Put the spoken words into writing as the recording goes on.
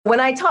When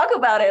I talk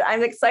about it,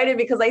 I'm excited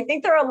because I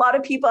think there are a lot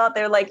of people out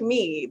there like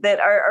me that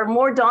are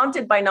more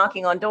daunted by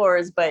knocking on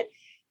doors. But,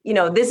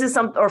 this is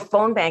or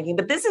phone banking,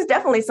 but this is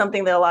definitely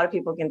something that a lot of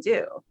people can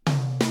do.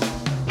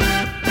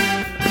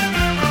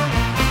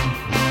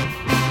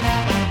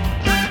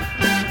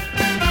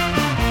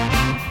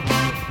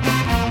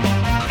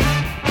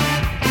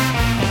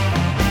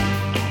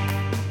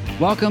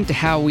 Welcome to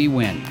How We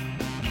Win.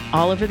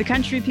 All over the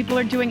country, people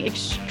are doing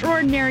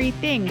extraordinary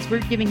things. We're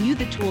giving you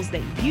the tools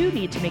that you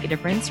need to make a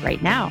difference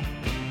right now.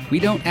 We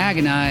don't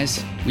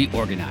agonize, we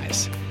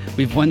organize.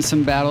 We've won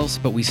some battles,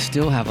 but we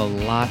still have a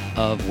lot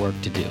of work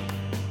to do.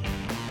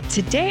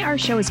 Today, our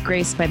show is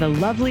graced by the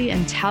lovely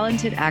and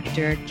talented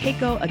actor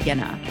Keiko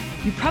Agena.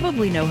 You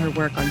probably know her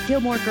work on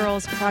Gilmore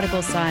Girls,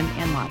 Prodigal Son,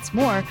 and lots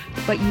more,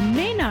 but you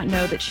may not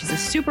know that she's a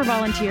super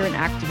volunteer and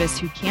activist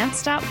who can't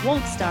stop,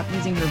 won't stop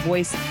using her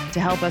voice to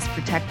help us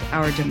protect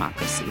our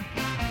democracy.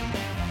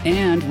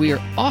 And we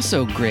are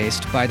also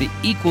graced by the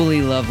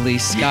equally lovely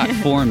Scott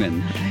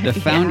Forman, the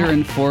founder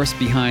and force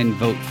behind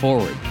Vote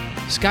Forward.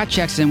 Scott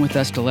checks in with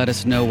us to let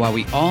us know why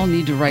we all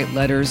need to write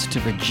letters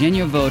to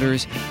Virginia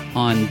voters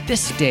on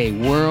this day,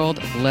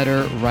 World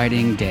Letter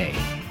Writing Day.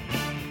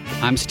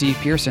 I'm Steve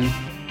Pearson.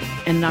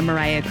 And I'm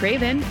Mariah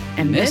Craven.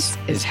 And this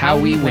is How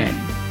We Win.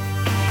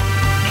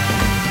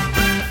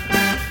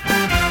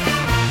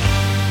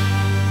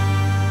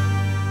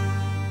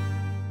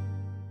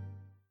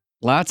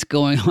 Lots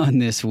going on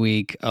this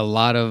week. A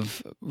lot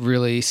of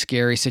really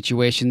scary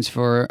situations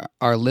for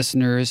our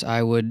listeners,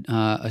 I would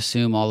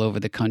assume, all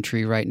over the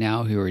country right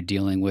now who are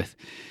dealing with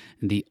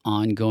the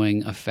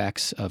ongoing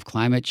effects of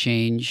climate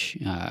change,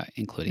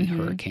 including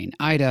Hurricane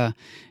Ida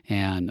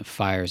and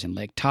fires in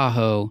Lake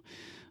Tahoe.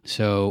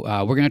 So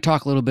we're going to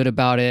talk a little bit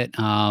about it,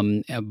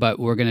 but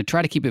we're going to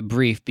try to keep it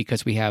brief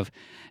because we have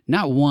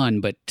not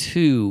one, but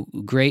two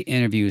great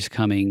interviews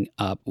coming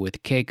up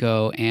with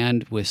Keiko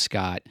and with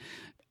Scott,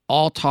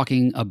 all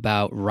talking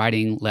about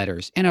writing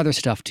letters and other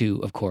stuff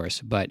too, of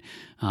course. But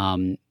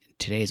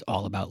today is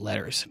all about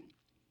letters.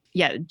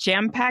 Yeah,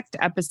 jam-packed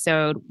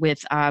episode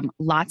with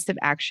lots of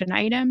action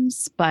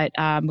items. But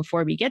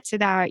before we get to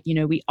that,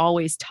 we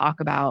always talk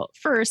about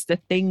first the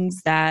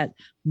things that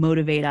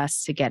motivate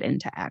us to get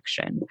into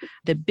action.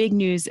 The big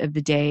news of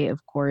the day,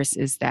 of course,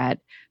 is that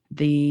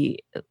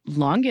the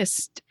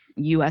longest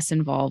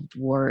U.S.-involved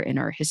war in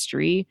our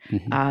history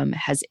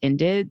has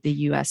ended. The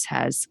U.S.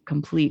 has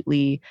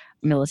completely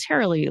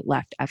militarily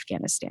left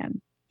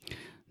Afghanistan.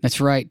 That's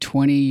right.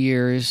 20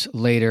 years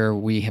later,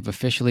 we have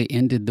officially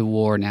ended the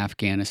war in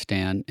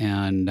Afghanistan.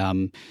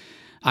 And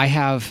I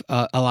have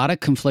a lot of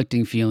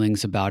conflicting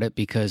feelings about it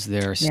because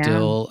there are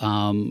still,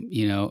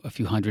 a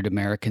few hundred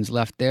Americans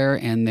left there.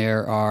 And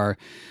there are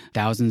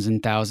thousands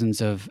and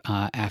thousands of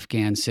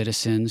Afghan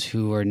citizens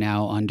who are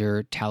now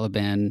under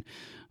Taliban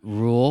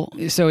rule.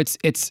 So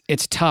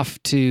it's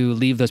tough to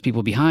leave those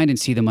people behind and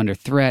see them under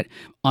threat.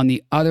 On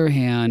the other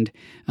hand,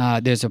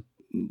 there's a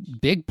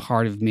big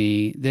part of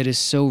me that is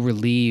so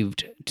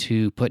relieved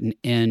to put an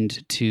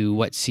end to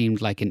what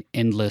seemed like an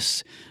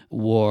endless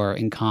war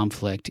and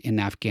conflict in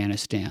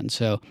Afghanistan.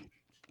 So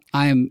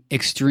I am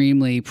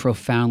extremely,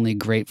 profoundly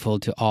grateful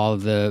to all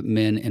of the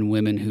men and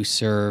women who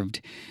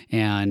served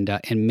and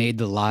made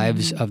the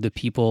lives of the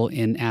people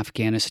in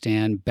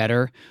Afghanistan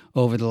better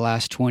over the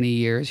last 20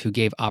 years, who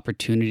gave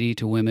opportunity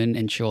to women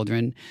and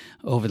children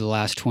over the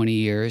last 20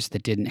 years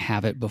that didn't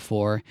have it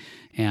before.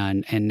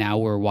 And now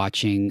we're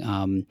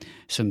watching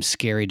some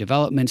scary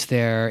developments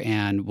there,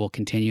 and we'll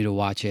continue to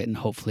watch it and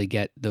hopefully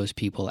get those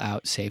people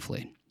out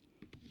safely.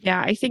 Yeah,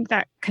 I think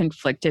that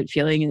conflicted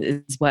feeling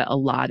is what a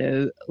lot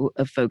of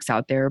folks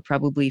out there are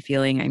probably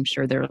feeling. I'm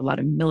sure there are a lot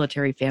of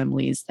military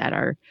families that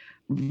are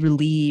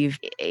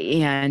relieved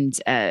and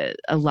a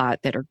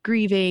lot that are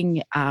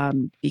grieving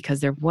because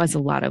there was a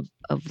lot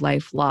of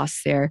life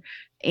lost there.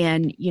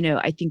 And,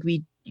 I think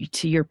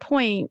to your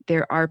point,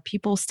 there are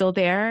people still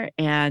there.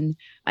 And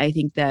I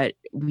think that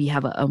we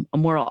have a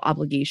moral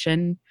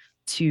obligation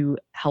to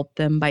help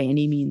them by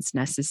any means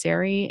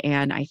necessary.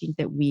 And I think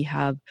that we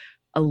have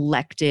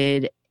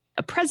elected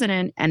a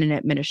president and an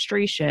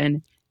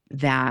administration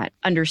that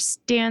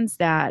understands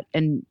that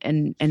and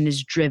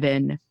is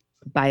driven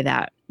by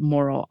that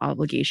moral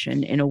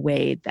obligation in a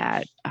way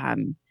that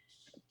the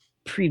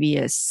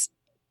previous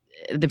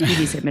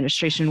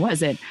administration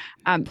wasn't.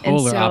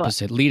 Polar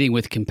opposite, leading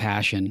with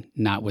compassion,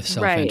 not with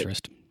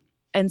self-interest. Right.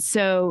 And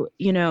so,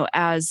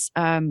 as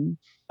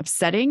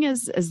upsetting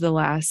as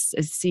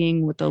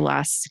seeing what the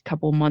last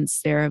couple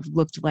months there have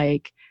looked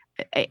like,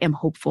 I am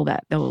hopeful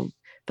that they'll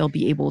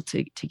be able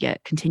to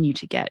continue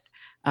to get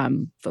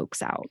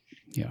folks out.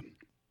 Yeah,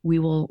 we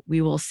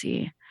will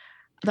see.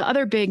 The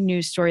other big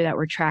news story that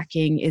we're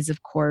tracking is,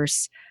 of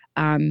course,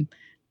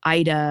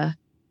 Ida,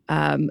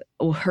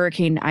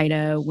 Hurricane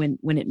Ida,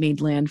 when it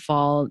made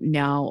landfall.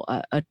 Now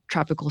a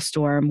tropical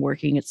storm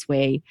working its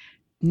way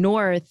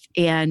north,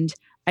 and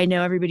I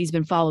know everybody's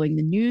been following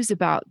the news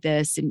about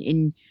this. And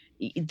in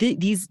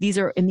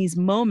these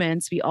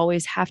moments, we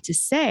always have to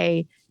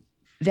say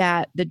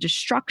that the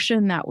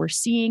destruction that we're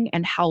seeing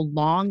and how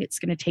long it's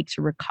going to take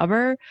to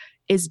recover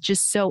is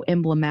just so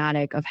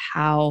emblematic of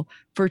how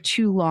for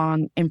too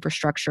long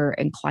infrastructure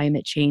and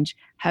climate change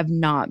have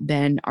not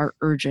been our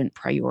urgent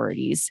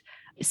priorities.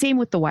 Same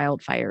with the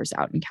wildfires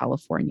out in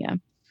California.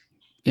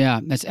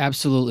 Yeah, that's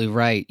absolutely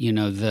right.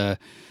 The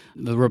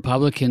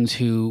Republicans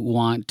who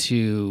want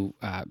to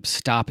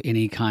stop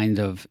any kind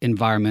of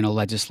environmental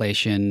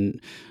legislation,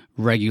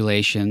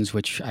 regulations,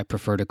 which I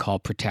prefer to call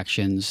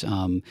protections,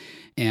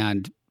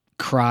 and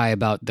cry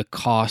about the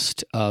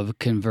cost of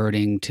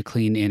converting to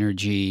clean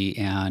energy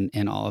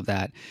and all of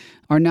that,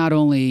 are not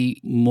only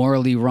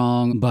morally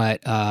wrong,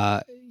 but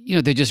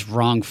they're just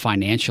wrong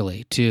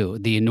financially too.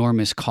 The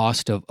enormous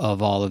cost of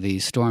all of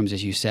these storms,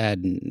 as you said,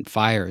 and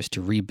fires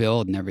to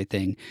rebuild and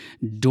everything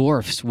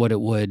dwarfs what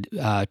it would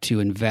to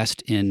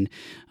invest in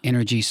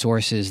energy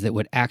sources that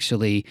would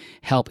actually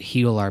help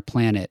heal our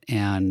planet.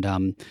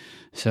 And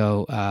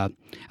so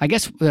I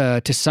guess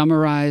to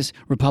summarize,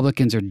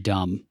 Republicans are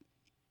dumb.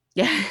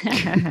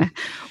 Yeah.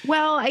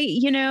 Well,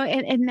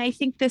 and I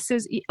think this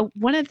is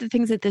one of the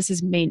things that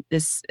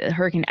this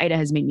Hurricane Ida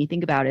has made me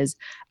think about is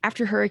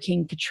after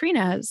Hurricane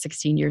Katrina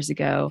 16 years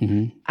ago,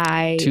 to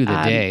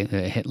the day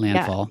it hit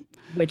landfall,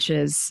 which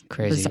is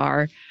crazy,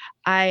 bizarre.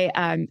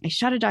 I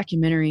shot a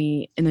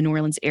documentary in the New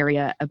Orleans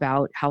area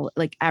about how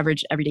like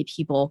average everyday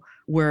people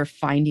were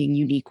finding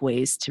unique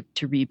ways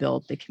to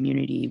rebuild the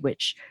community,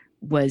 which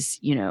was,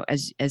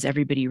 as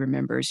everybody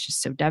remembers,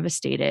 just so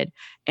devastated.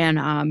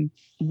 And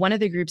one of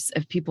the groups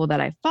of people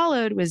that I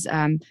followed was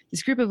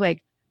this group of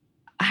like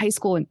high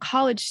school and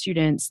college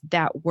students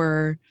that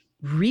were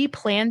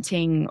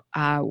replanting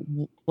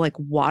like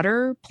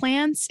water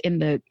plants in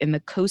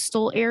the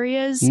coastal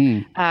areas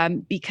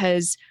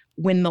because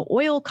when the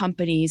oil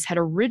companies had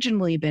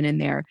originally been in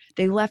there,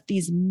 they left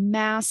these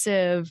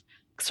massive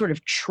sort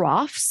of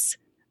troughs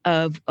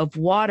of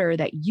water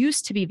that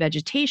used to be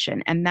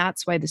vegetation. And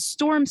that's why the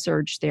storm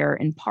surge there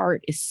in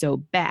part is so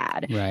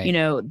bad. Right.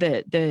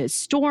 The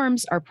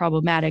storms are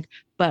problematic,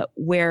 but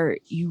where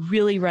you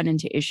really run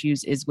into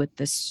issues is with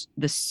the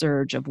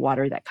surge of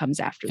water that comes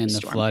after the storm.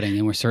 And the flooding.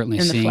 And we're certainly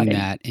seeing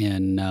that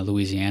in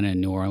Louisiana and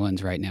New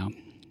Orleans right now.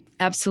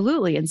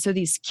 Absolutely. And so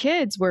these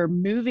kids were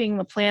moving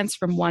the plants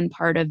from one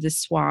part of the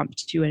swamp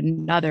to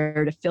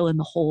another to fill in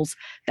the holes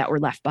that were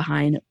left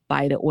behind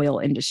by the oil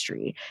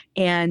industry.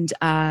 And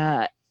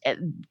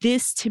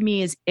this to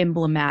me is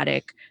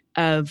emblematic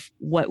of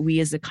what we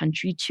as a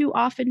country too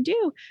often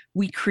do.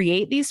 We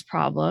create these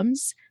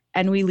problems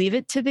and we leave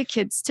it to the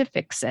kids to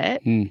fix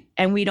it.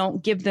 And we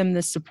don't give them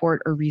the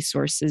support or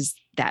resources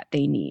that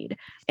they need.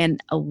 And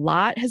a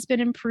lot has been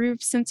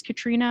improved since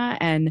Katrina,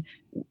 and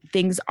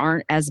things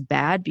aren't as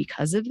bad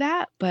because of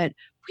that. But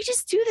we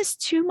just do this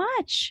too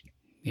much.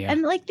 Yeah.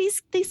 And like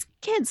these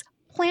kids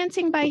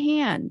planting by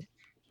hand.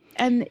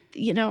 And,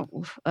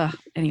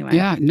 anyway.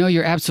 Yeah, no,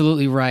 you're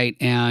absolutely right.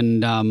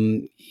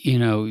 And,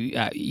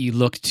 you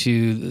look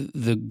to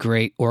the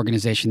great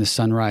organization, the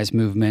Sunrise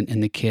Movement,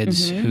 and the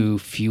kids who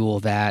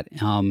fuel that.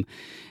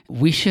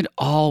 We should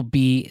all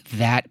be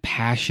that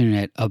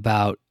passionate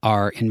about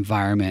our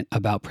environment,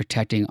 about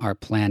protecting our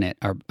planet,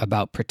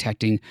 about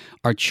protecting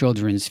our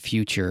children's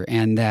future.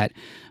 And that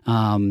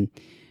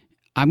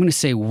I'm going to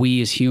say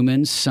we as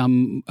humans,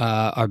 some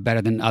are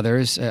better than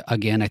others.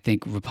 Again, I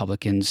think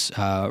Republicans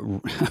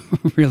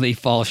really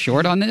fall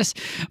short on this,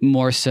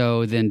 more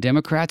so than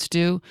Democrats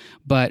do.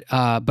 But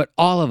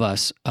all of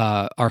us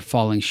are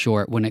falling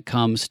short when it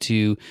comes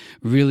to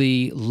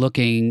really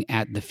looking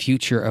at the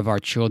future of our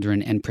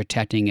children and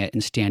protecting it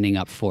and standing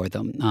up for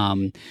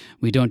them.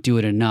 We don't do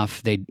it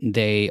enough.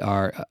 They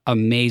are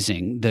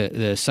amazing.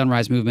 The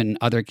Sunrise Movement and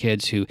other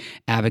kids who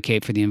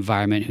advocate for the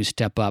environment, who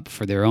step up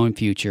for their own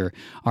future,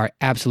 are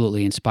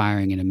absolutely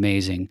inspiring and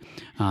amazing,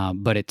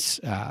 but it's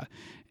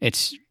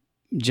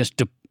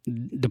just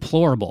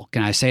deplorable.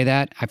 Can I say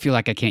that? I feel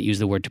like I can't use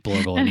the word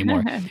deplorable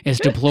anymore.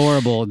 It's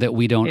deplorable that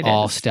we don't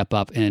all step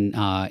up in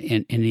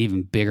an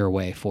even bigger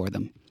way for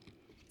them.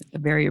 A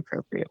very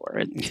appropriate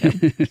word.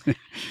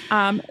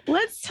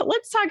 Let's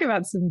talk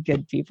about some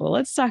good people.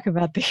 Let's talk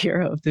about the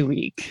hero of the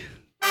week.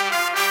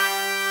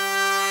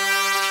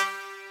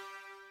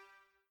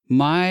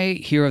 My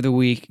hero of the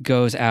week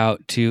goes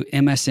out to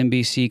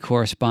MSNBC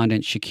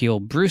correspondent Shaquille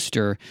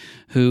Brewster,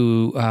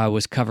 who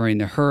was covering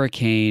the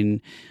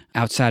hurricane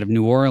outside of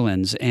New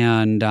Orleans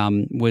and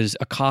was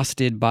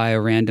accosted by a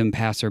random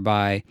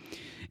passerby,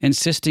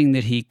 insisting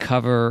that he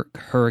cover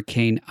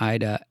Hurricane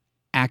Ida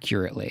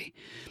accurately.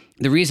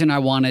 The reason I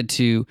wanted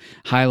to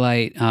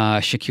highlight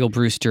Shaquille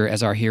Brewster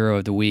as our hero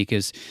of the week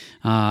is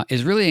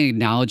really an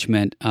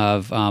acknowledgement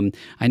of,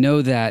 I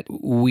know that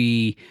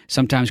we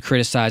sometimes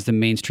criticize the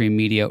mainstream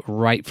media,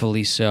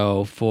 rightfully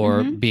so,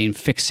 for being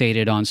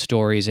fixated on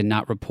stories and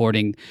not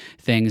reporting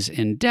things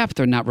in depth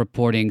or not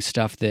reporting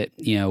stuff that,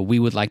 we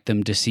would like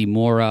them to see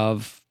more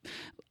of,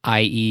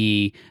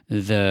 i.e.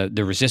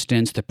 the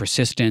resistance, the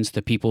persistence,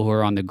 the people who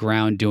are on the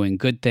ground doing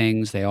good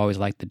things. They always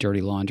like the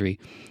dirty laundry.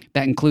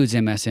 That includes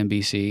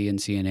MSNBC and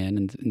CNN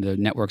and the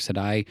networks that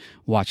I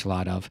watch a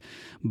lot of.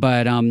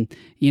 But,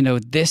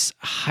 this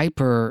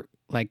hyper,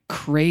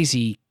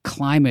 crazy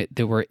climate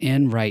that we're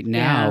in right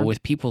now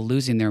with people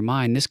losing their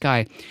mind. This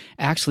guy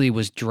actually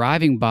was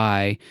driving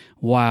by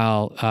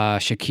while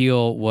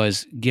Shaquille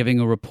was giving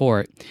a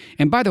report.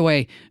 And by the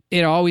way,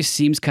 it always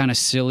seems kind of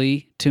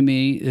silly to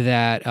me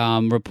that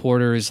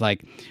reporters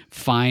like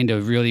find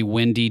a really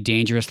windy,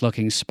 dangerous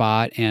looking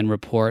spot and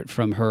report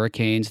from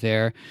hurricanes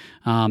there.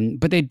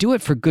 But they do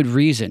it for good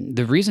reason.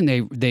 The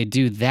reason they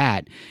do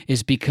that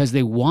is because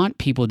they want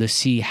people to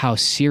see how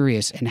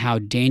serious and how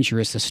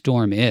dangerous the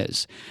storm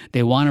is.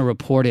 They want to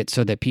report it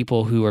so that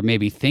people who are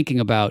maybe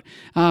thinking about,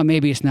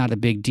 maybe it's not a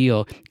big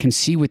deal, can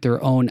see with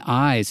their own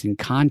eyes in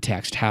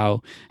context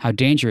how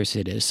dangerous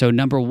it is. So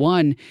number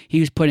one, he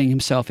was putting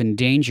himself in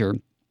danger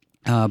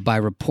by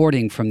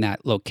reporting from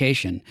that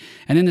location.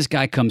 And then this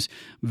guy comes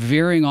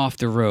veering off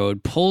the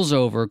road, pulls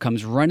over,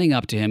 comes running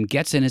up to him,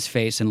 gets in his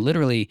face, and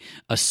literally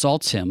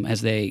assaults him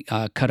as they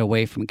cut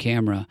away from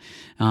camera.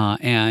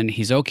 And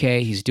he's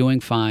okay. He's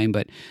doing fine.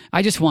 But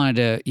I just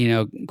wanted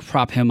to,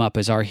 prop him up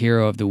as our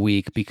hero of the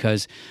week,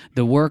 because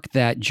the work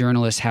that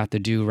journalists have to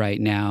do right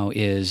now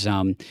is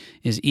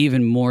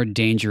even more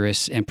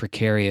dangerous and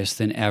precarious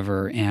than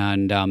ever.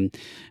 And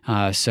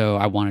so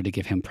I wanted to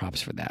give him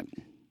props for that.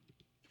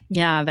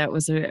 Yeah, that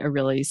was a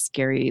really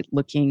scary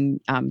looking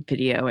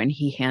video, and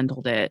he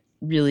handled it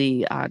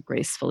really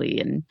gracefully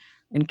and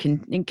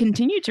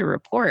continued to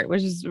report,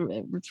 which is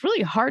it's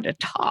really hard to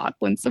talk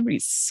when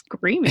somebody's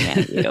screaming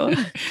at you.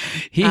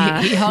 He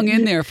hung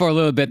in there for a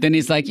little bit. Then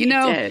he's like,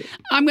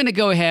 I'm going to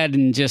go ahead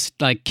and just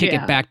like kick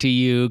it back to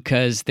you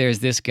because there's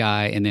this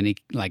guy. And then he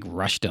like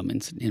rushed him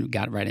and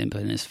got right in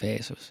his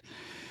face. It was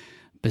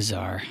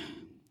bizarre.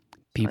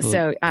 People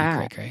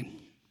cray.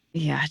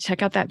 Yeah,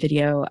 check out that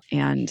video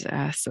and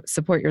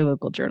support your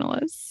local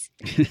journalists.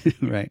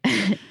 Right.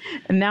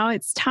 And now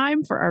it's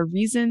time for our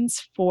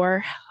reasons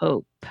for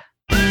hope.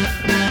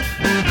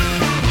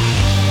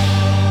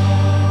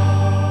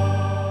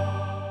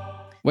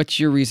 What's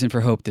your reason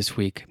for hope this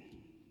week?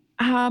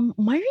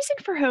 My reason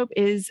for hope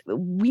is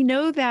we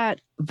know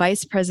that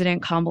Vice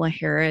President Kamala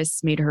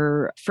Harris made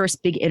her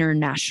first big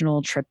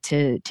international trip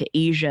to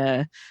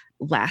Asia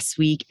last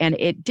week, and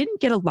it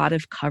didn't get a lot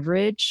of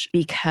coverage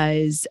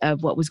because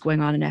of what was going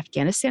on in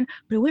Afghanistan,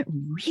 but it went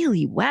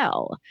really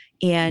well.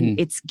 And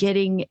it's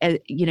getting,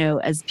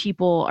 as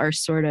people are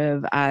sort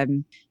of,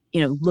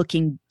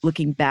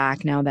 looking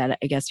back now that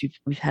I guess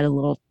we've had a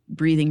little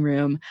breathing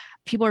room,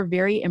 people are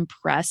very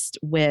impressed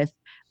with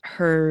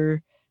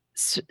her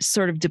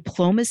sort of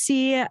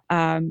diplomacy,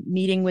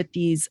 meeting with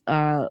these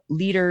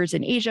leaders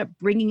in Asia,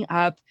 bringing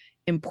up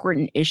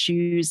important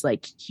issues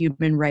like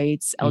human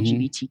rights,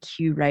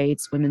 LGBTQ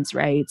rights, women's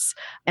rights,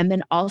 and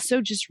then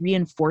also just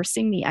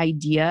reinforcing the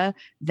idea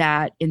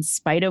that in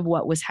spite of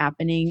what was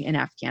happening in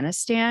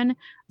Afghanistan,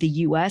 the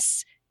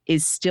U.S.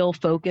 is still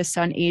focused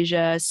on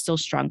Asia, still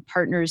strong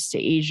partners to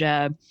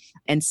Asia,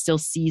 and still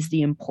sees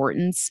the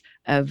importance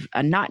of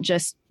not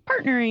just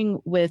partnering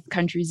with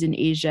countries in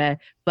Asia,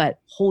 but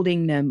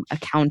holding them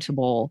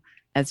accountable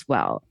as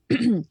well.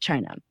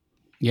 China.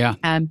 Yeah.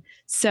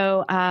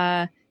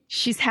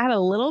 She's had a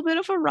little bit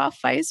of a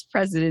rough vice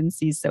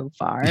presidency so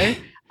far.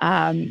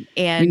 And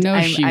we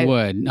know she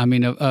would. I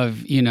mean, of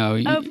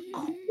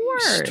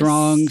course,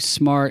 strong,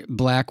 smart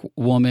Black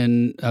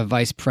woman, a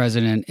vice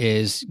president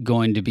is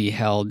going to be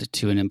held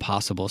to an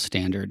impossible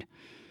standard.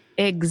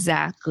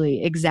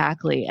 Exactly.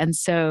 And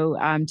so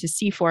to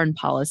see foreign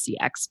policy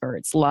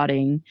experts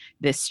lauding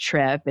this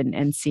trip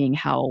and seeing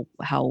how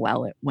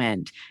well it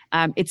went.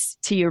 It's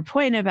to your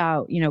point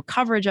about,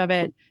 coverage of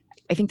it.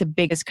 I think the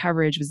biggest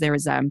coverage was there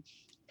was an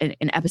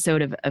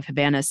episode of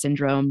Havana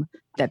syndrome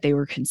that they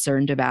were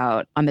concerned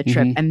about on the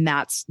trip. And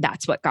that's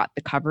what got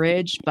the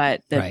coverage.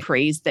 But the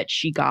praise that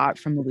she got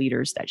from the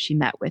leaders that she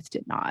met with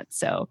did not.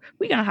 So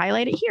we're going to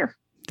highlight it here.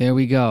 There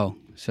we go.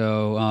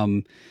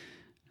 So,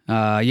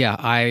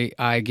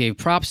 I gave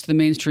props to the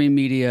mainstream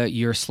media.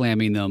 You're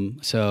slamming them.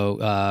 So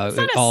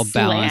it all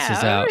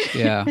balances out.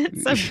 Yeah.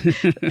 It's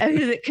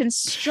a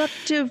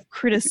constructive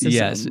criticism.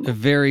 Yes. A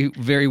very,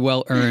 very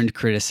well-earned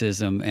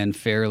criticism and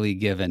fairly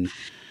given.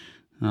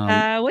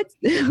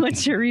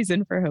 What's your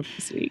reason for hope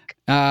this week?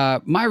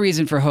 My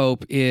reason for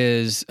hope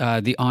is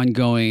the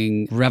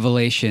ongoing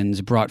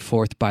revelations brought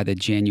forth by the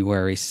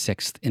January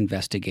 6th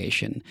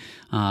investigation.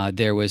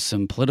 There was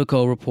some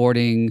political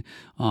reporting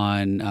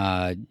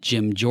on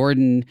Jim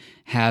Jordan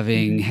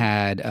having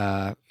had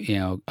a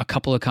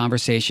couple of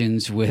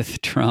conversations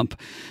with Trump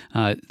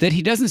that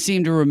he doesn't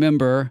seem to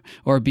remember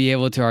or be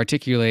able to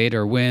articulate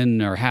or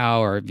when or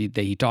how, or that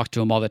he talked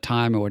to him all the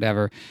time or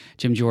whatever.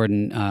 Jim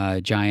Jordan,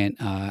 giant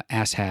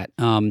asshat.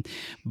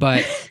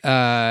 But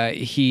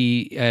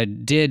he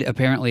did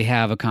apparently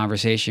have a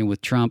conversation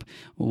with Trump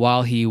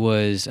while he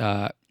was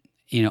on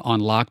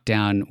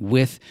lockdown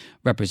with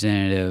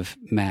Representative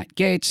Matt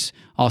Gaetz,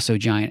 also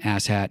giant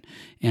asshat,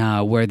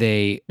 where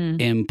they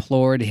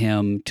implored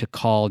him to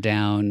call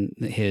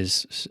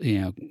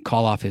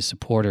off his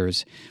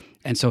supporters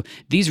And so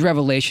these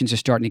revelations are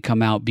starting to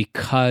come out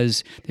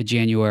because the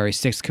January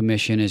 6th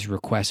Commission is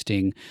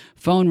requesting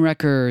phone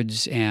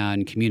records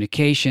and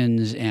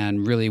communications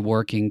and really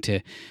working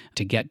to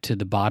get to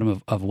the bottom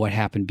of what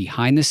happened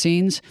behind the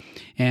scenes.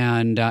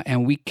 And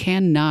we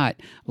cannot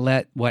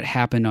let what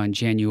happened on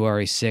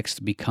January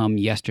 6th become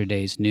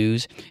yesterday's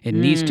news. It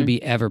needs to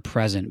be ever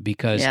present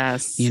because,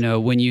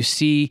 when you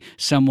see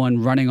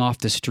someone running off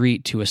the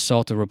street to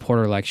assault a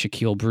reporter like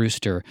Shaquille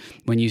Brewster,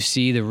 when you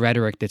see the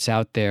rhetoric that's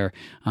out there,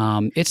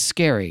 it's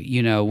scary.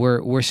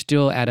 We're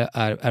still at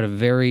a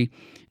very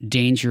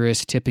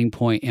dangerous tipping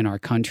point in our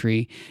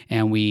country,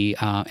 and we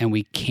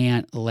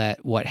can't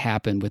let what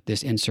happened with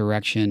this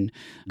insurrection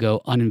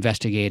go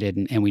uninvestigated,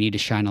 and we need to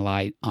shine a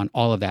light on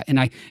all of that. And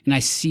I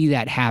see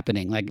that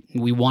happening. Like,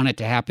 we want it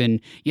to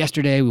happen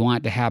yesterday, we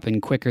want it to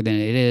happen quicker than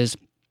it is.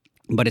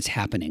 But it's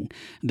happening.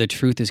 The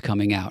truth is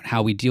coming out.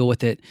 How we deal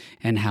with it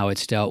and how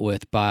it's dealt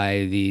with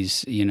by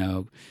these,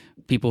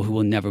 people who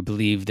will never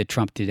believe that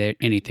Trump did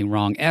anything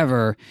wrong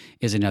ever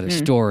is another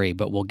story.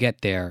 But we'll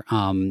get there.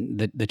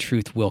 The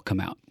truth will come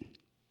out.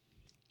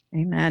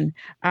 Amen.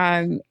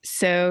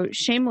 So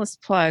shameless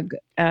plug.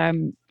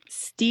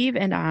 Steve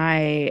and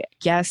I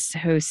guest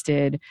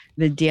hosted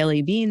the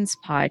Daily Beans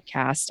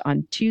podcast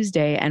on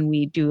Tuesday, and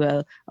we do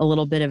a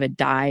little bit of a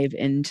dive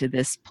into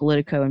this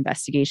Politico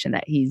investigation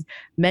that he's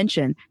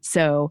mentioned.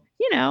 So,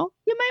 you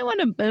might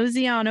want to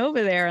mosey on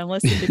over there and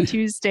listen to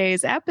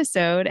Tuesday's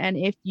episode. And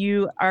if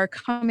you are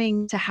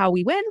coming to How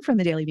We Win from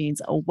the Daily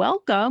Beans,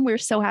 welcome. We're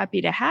so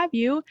happy to have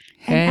you.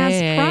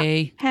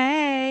 And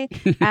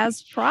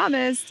as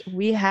promised,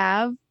 we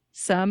have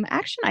some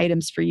action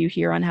items for you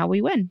here on How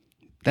We Win.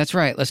 That's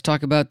right. Let's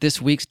talk about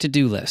this week's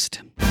to-do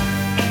list.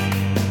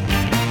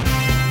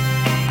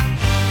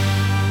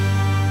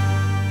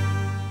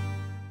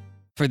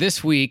 For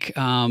this week,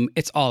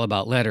 it's all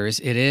about letters.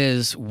 It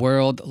is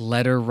World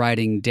Letter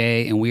Writing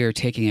Day, and we are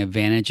taking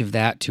advantage of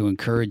that to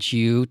encourage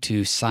you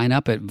to sign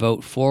up at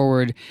Vote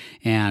Forward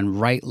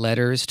and write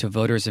letters to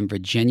voters in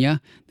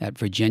Virginia. That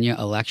Virginia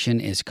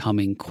election is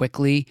coming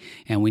quickly,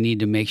 and we need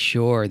to make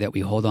sure that we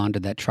hold on to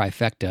that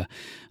trifecta.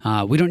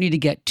 We don't need to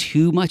get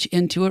too much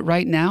into it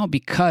right now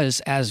because,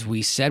 as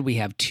we said, we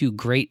have two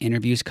great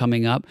interviews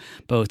coming up,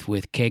 both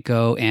with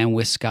Keiko and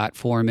with Scott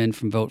Forman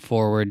from Vote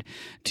Forward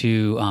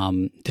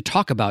to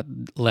talk about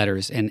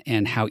letters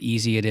and how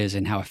easy it is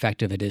and how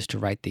effective it is to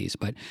write these.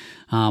 But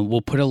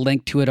we'll put a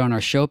link to it on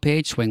our show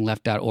page,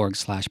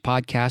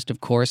 swingleft.org/podcast. Of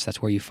course,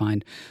 that's where you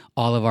find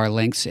all of our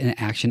links and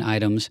action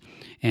items.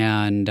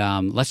 And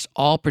let's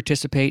all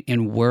participate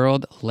in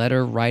World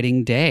Letter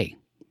Writing Day.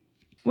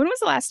 When was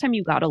the last time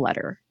you got a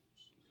letter?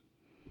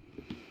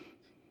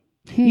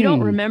 You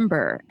don't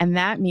remember. And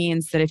that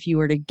means that if you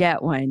were to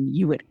get one,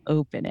 you would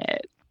open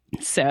it.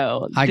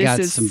 So I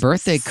got some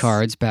birthday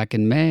cards back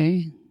in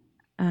May.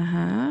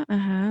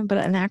 But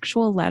an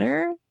actual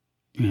letter?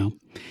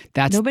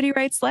 Nobody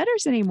writes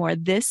letters anymore.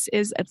 This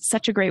is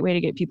such a great way to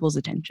get people's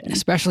attention.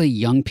 Especially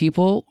young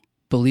people,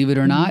 believe it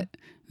or not,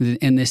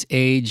 in this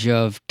age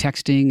of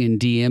texting and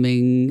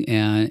DMing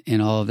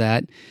and all of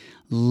that.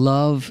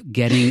 Love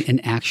getting an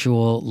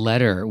actual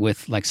letter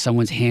with like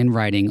someone's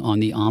handwriting on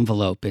the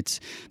envelope.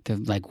 They're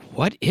like,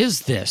 what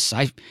is this?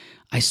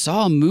 I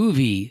saw a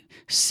movie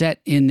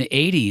set in the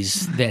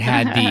 80s that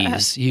had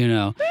these,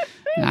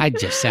 I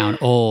just sound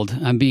old.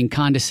 I'm being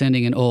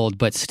condescending and old,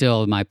 but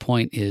still my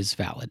point is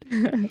valid.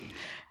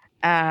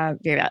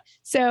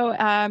 So,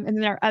 and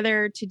then our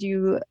other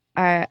to-do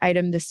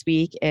item this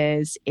week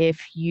is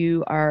if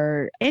you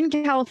are in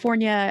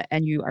California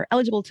and you are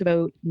eligible to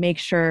vote, make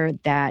sure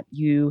that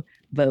you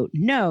vote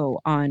no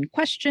on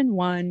question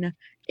 1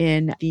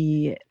 in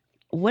the,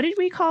 what did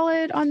we call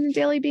it on the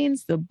Daily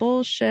Beans? The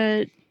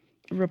bullshit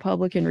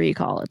Republican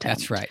recall attempt.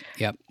 That's right.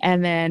 Yep.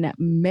 And then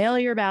mail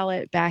your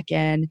ballot back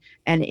in.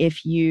 And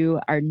if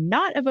you are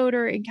not a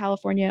voter in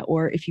California,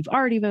 or if you've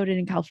already voted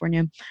in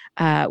California,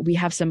 we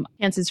have some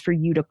chances for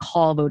you to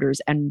call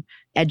voters and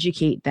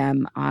educate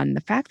them on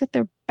the fact that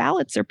their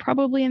ballots are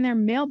probably in their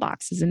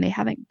mailboxes and they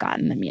haven't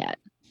gotten them yet.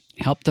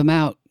 Help them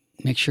out.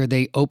 Make sure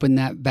they open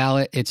that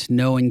ballot. It's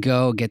no and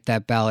go. Get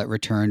that ballot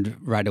returned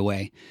right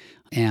away.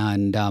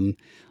 And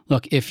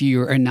look, if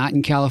you are not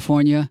in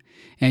California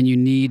and you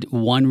need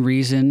one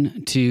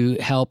reason to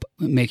help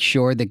make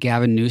sure that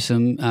Gavin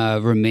Newsom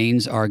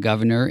remains our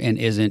governor and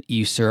isn't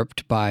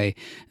usurped by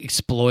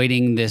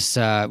exploiting this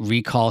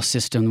recall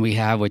system we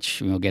have,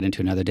 which we'll get into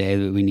another day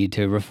that we need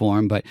to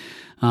reform. But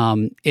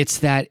it's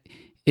that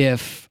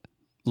if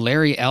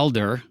Larry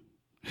Elder,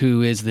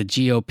 who is the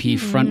GOP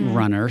front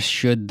runner,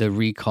 should the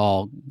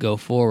recall go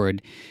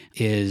forward,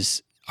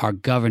 is our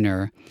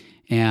governor,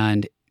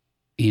 and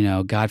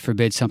God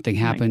forbid something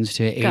happens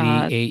to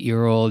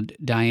 88-year-old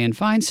Dianne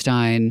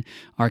Feinstein,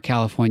 our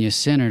California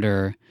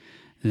senator,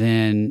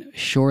 then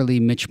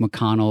surely Mitch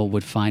McConnell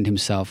would find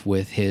himself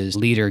with his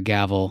leader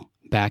gavel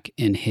back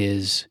in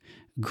his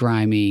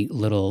grimy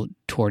little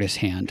tortoise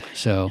hand.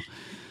 So,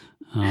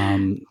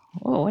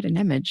 what an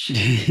image.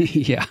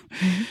 Yeah.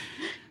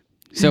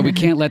 So we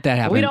can't let that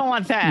happen. We don't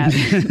want that.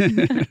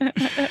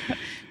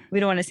 We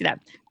don't want to see that.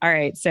 All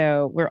right.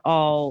 So we're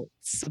all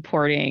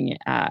supporting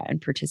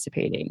and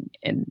participating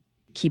in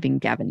keeping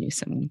Gavin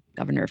Newsom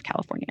governor of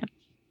California.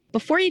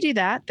 Before you do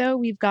that, though,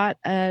 we've got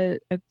a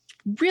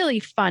really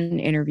fun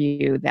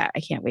interview that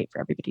I can't wait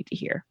for everybody to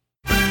hear.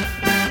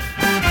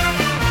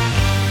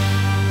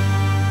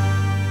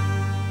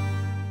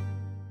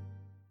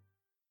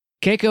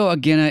 Keiko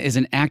Agena is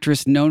an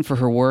actress known for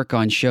her work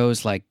on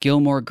shows like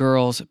Gilmore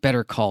Girls,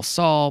 Better Call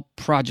Saul,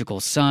 Prodigal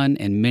Son,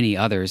 and many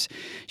others.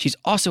 She's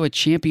also a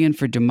champion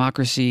for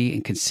democracy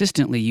and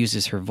consistently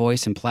uses her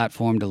voice and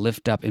platform to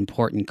lift up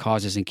important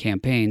causes and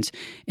campaigns,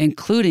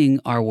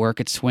 including our work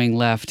at Swing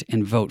Left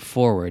and Vote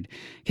Forward.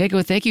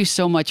 Keiko, thank you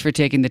so much for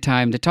taking the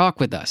time to talk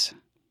with us.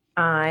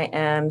 I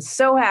am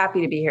so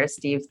happy to be here,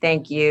 Steve.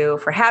 Thank you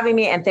for having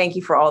me, and thank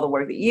you for all the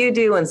work that you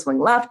do and Swing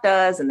Left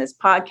does and this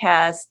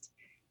podcast.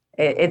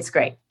 It's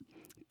great.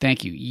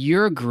 Thank you.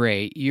 You're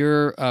great.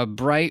 You're a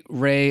bright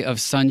ray of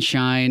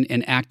sunshine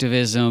and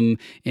activism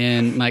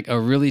in like a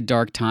really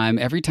dark time.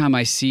 Every time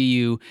I see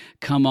you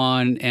come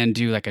on and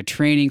do like a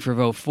training for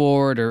Vote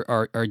Forward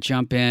or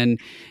jump in,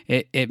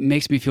 it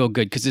makes me feel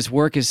good because this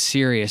work is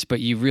serious,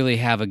 but you really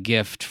have a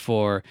gift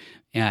for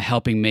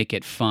helping make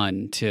it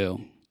fun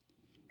too.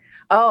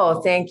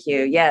 Oh, thank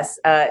you. Yes.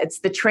 It's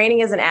the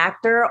training as an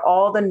actor.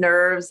 All the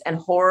nerves and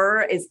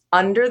horror is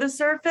under the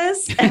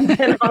surface. And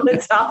then on the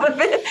top of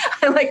it,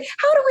 I'm like,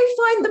 how do we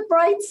find the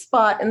bright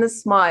spot and the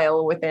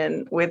smile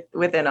within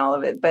all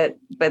of it? But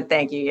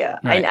thank you. Yeah.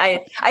 Right.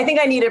 I think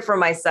I need it for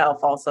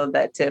myself also,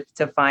 that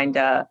to find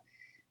the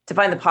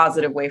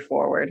positive way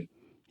forward.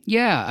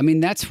 Yeah, I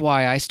mean, that's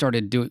why I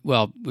started doing,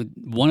 well,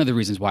 one of the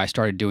reasons why I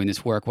started doing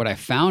this work, what I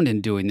found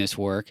in doing this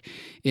work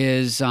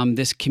is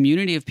this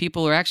community of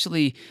people are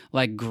actually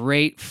like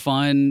great,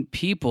 fun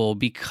people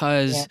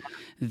because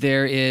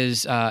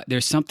there's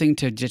something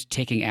to just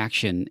taking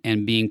action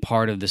and being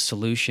part of the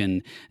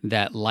solution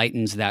that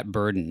lightens that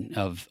burden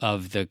of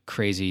the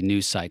crazy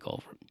news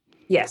cycle.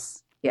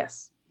 Yes.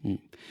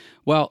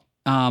 Well,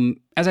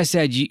 as I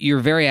said, you're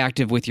very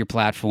active with your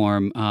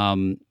platform.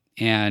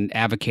 And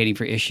advocating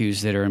for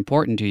issues that are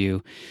important to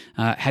you.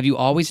 Have you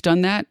always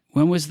done that?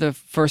 When was the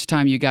first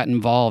time you got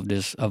involved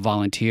as a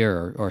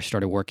volunteer or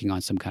started working on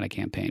some kind of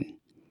campaign?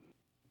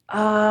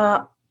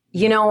 I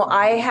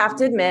have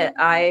to admit,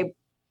 I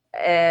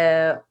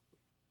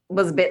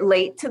was a bit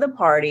late to the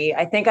party.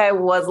 I think I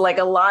was like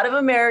a lot of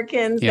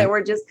Americans that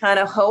were just kind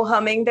of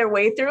ho-humming their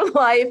way through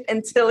life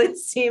until it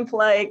seemed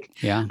like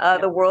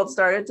the world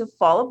started to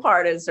fall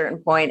apart at a certain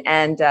point.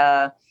 And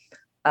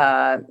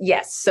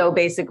yes. So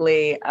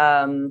basically,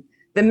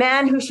 the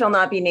man who shall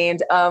not be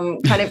named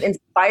kind of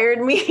inspired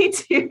me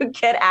to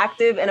get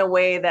active in a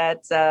way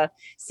that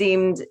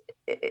seemed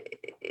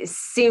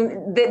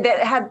that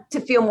had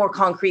to feel more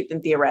concrete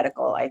than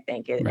theoretical. I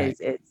think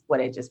is what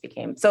it just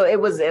became. So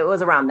it was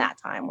around that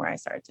time where I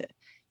started to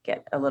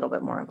get a little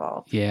bit more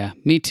involved. Yeah,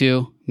 me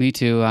too.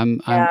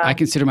 I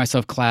consider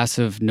myself class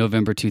of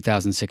November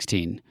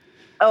 2016.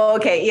 Oh,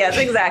 okay. Yes,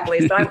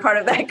 exactly. So I'm part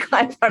of that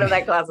class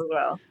as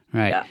well.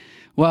 Right. Yeah.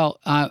 Well,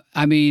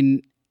 I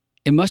mean,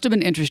 it must have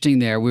been interesting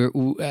there. We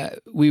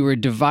were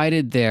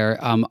divided there.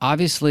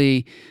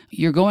 Obviously,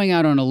 you're going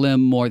out on a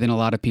limb more than a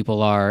lot of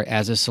people are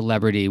as a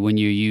celebrity when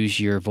you use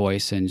your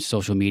voice and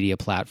social media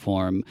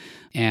platform.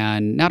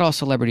 And not all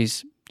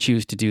celebrities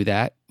choose to do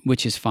that,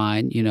 which is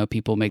fine. You know,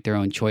 people make their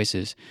own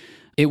choices.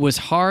 It was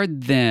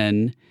hard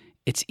then.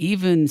 It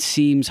even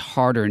seems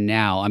harder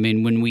now. I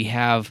mean, when we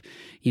have,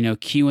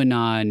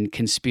 QAnon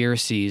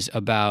conspiracies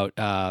about,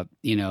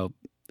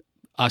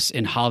 us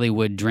in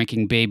Hollywood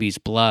drinking babies'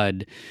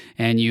 blood,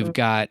 and you've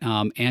got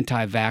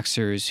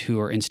anti-vaxxers who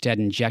are instead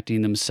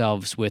injecting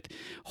themselves with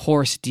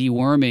horse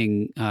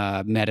deworming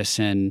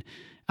medicine.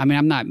 I mean,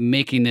 I'm not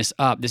making this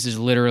up. This is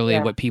literally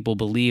what people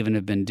believe and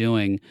have been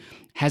doing.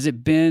 Has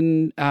it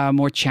been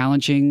more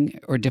challenging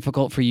or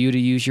difficult for you to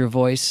use your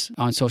voice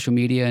on social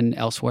media and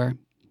elsewhere?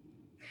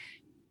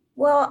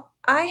 Well,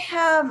 I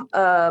have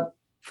a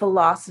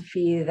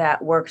philosophy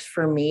that works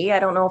for me. I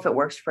don't know if it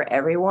works for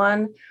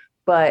everyone,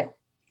 but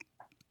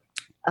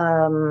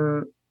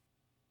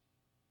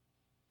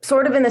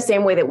sort of in the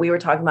same way that we were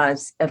talking about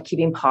of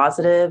keeping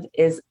positive,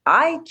 is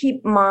I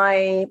keep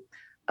my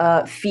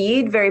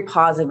feed very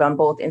positive on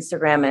both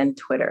Instagram and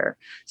Twitter.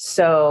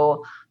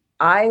 So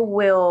I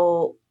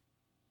will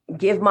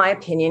give my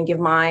opinion, give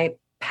my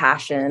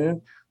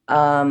passion,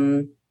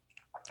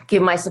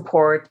 give my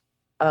support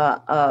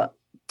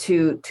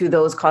to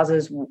those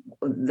causes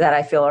that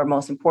I feel are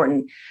most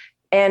important.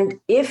 And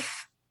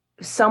if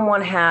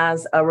someone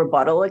has a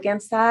rebuttal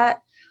against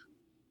that,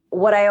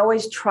 what I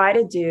always try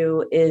to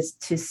do is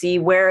to see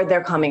where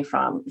they're coming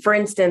from. For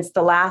instance,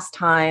 the last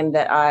time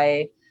that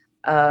I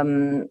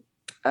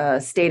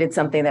stated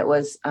something that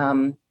was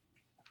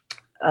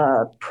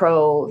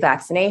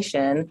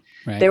pro-vaccination,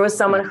 there was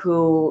someone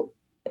who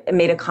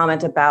made a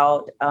comment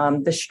about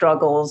the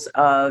struggles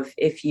of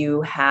if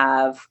you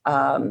have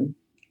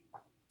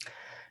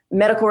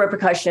medical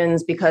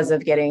repercussions because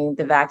of getting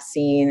the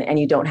vaccine and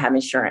you don't have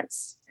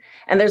insurance.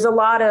 And there's a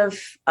lot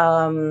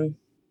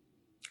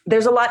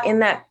in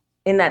that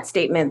in that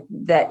statement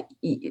that,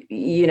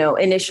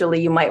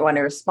 initially you might want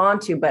to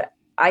respond to. But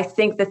I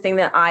think the thing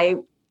that I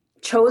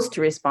chose to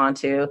respond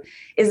to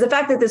is the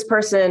fact that this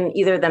person,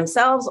 either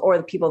themselves or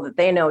the people that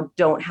they know,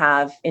 don't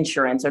have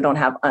insurance or don't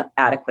have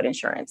adequate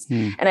insurance.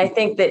 And I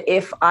think that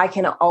if I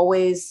can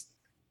always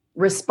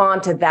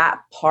respond to that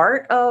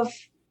part of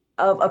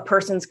a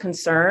person's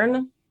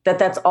concern,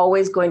 that's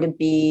always going to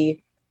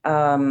be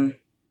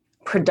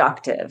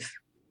productive,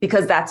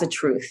 because that's a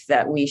truth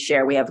that we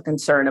share. We have a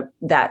concern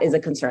that is a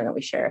concern that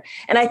we share.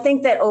 And I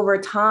think that over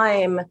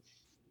time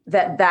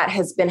that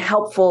has been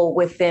helpful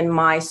within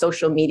my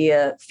social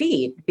media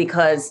feed,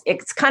 because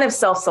it's kind of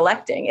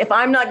self-selecting. If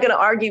I'm not going to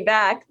argue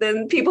back,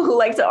 then people who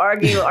like to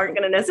argue aren't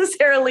going to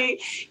necessarily,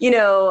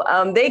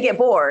 they get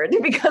bored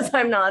because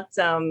I'm not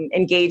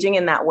engaging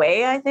in that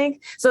way, I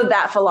think. So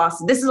that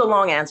philosophy, this is a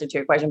long answer to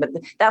your question, but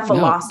that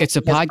philosophy. No, it's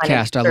a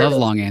podcast. I love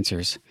long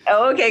answers.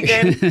 Oh, okay,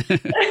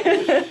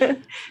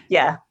 good.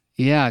 Yeah.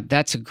 Yeah,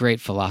 that's a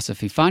great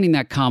philosophy. Finding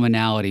that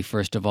commonality,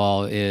 first of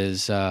all,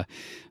 is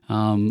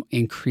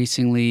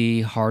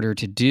increasingly harder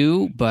to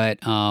do, but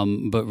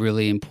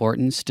really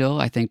important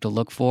still, I think, to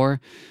look for.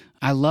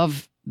 I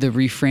love the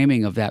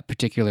reframing of that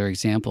particular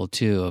example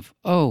too.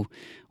 Of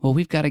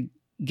we've got to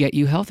get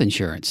you health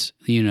insurance.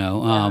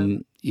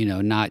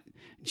 Not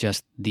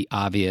just the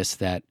obvious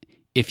that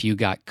if you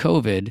got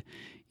COVID,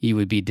 you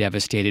would be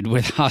devastated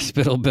with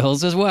hospital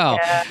bills as well.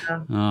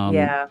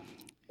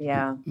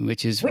 Yeah.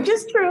 Which is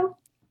true,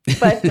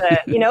 but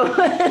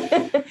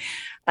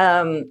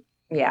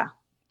yeah.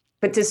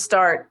 But to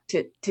start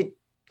to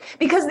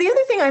because the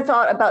other thing I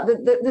thought about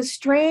the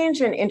strange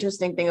and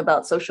interesting thing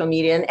about social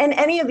media and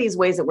any of these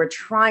ways that we're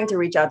trying to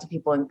reach out to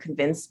people and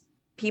convince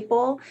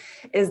people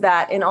is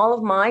that in all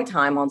of my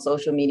time on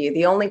social media,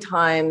 the only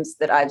times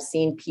that I've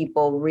seen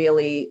people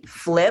really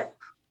flip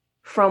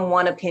from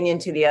one opinion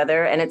to the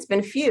other, and it's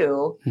been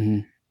few,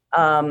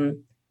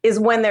 is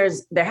when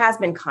there has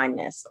been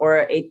kindness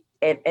or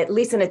at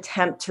least an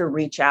attempt to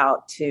reach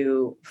out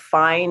to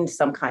find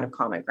some kind of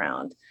common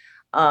ground.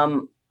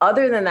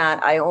 Other than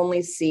that, I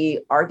only see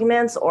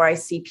arguments, or I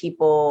see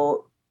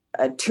people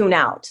tune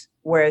out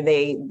where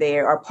they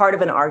are part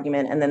of an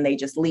argument and then they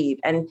just leave.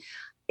 And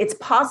it's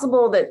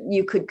possible that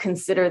you could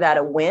consider that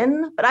a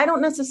win, but I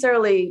don't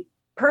necessarily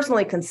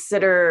personally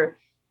consider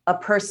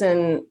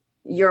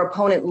your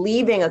opponent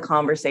leaving a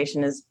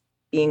conversation as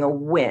being a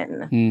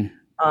win.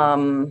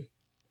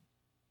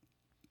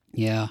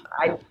 Yeah.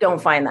 I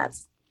don't find that.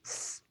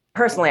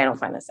 Personally, I don't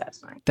find that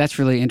satisfying. That's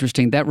really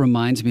interesting. That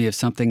reminds me of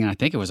something, I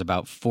think it was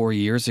about 4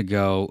 years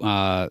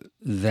ago,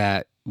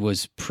 that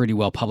was pretty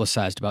well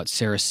publicized about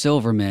Sarah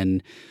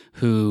Silverman,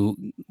 who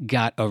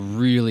got a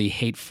really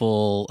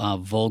hateful,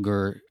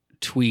 vulgar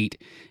tweet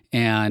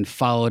and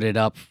followed it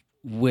up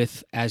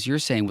with, as you're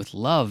saying, with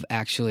love,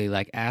 actually,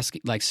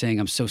 saying,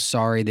 I'm so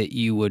sorry that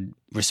you would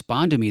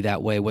respond to me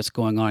that way. What's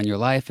going on in your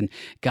life? And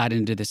got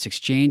into this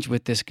exchange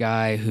with this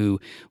guy who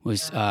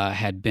was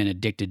had been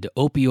addicted to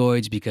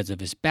opioids because of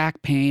his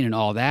back pain and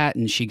all that.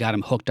 And she got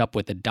him hooked up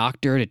with a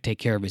doctor to take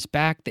care of his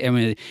back. I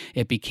mean,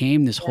 it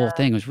became this whole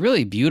thing. It was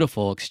really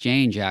beautiful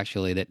exchange,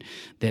 actually, that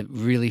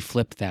really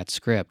flipped that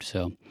script.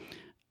 So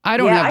I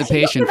don't have the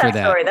patience for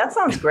that. Story. That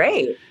sounds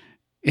great.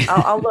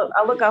 I'll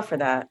look out for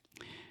that.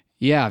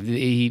 Yeah,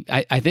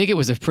 I think it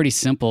was a pretty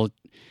simple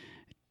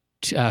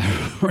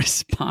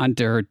respond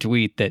to her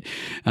tweet that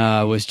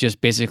was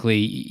just basically,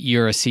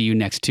 "You're a see you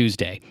next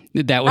Tuesday."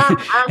 That was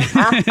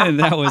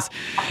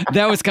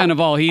kind of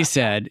all he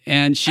said,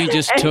 and she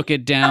just took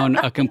it down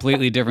a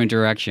completely different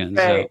direction.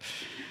 Right.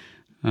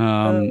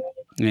 So,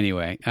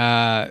 anyway,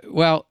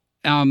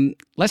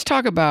 let's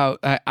talk about,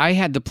 I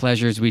had the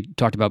pleasure, as we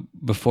talked about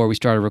before we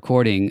started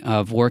recording,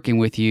 of working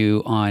with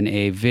you on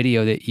a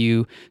video that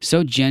you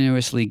so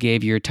generously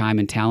gave your time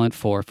and talent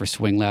for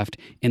Swing Left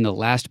in the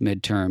last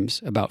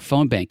midterms about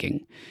phone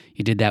banking.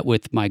 You did that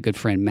with my good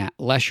friend Matt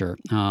Lesher,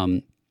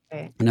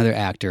 another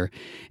actor.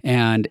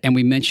 And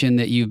we mentioned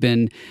that you've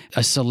been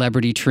a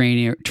celebrity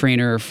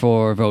trainer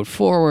for Vote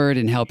Forward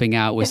and helping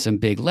out with some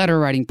big letter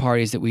writing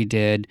parties that we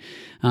did.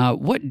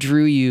 What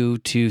drew you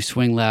to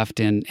Swing Left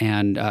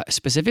and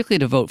specifically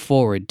to Vote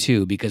Forward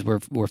too, because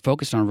we're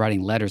focused on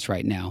writing letters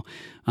right now.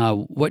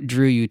 What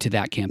drew you to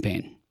that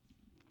campaign?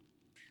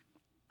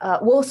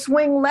 Well,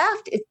 Swing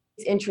Left, it's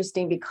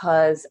interesting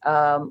because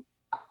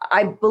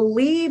I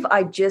believe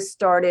I just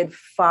started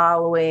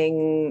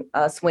following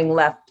Swing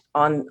Left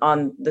on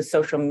their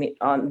social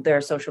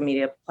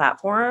media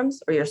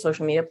platforms or your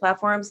social media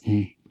platforms.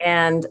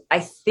 And I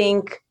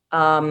think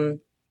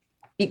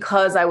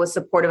because I was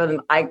supportive of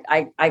them,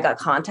 I got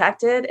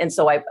contacted. And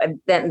so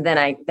then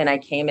I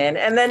came in,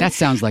 and then that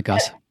sounds like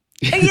us.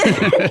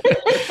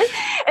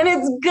 And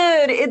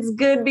it's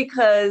good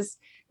because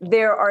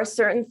there are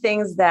certain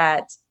things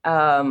that,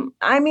 I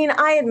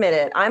admit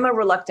it, I'm a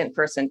reluctant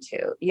person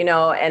too,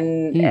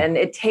 and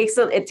it takes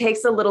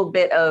a little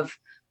bit of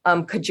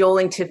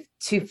cajoling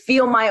to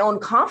feel my own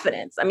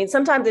confidence. I mean,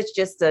 sometimes it's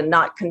just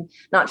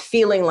not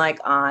feeling like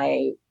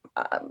I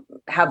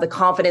have the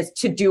confidence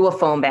to do a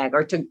phone bank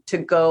or to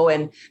go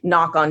and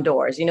knock on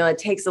doors. It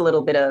takes a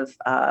little bit of,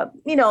 a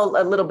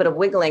little bit of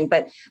wiggling,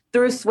 but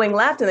through Swing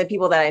Left and the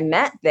people that I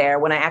met there,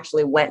 when I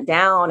actually went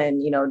down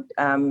and,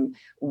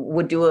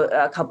 would do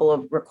a couple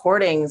of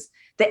recordings,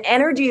 the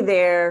energy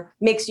there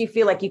makes you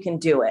feel like you can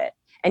do it.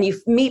 And you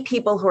meet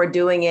people who are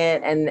doing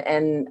it.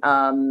 And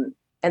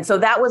so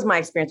that was my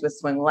experience with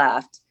Swing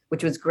Left,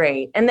 which was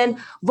great. And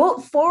then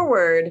Vote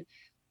Forward.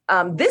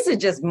 This is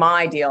just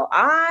my deal.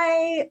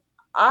 I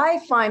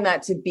find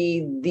that to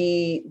be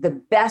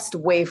the best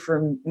way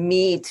for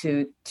me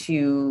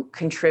to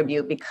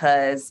contribute,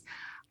 because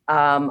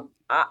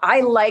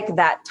I like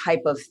that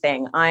type of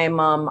thing. I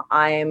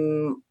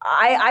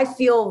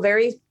feel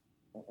very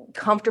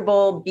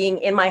comfortable being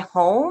in my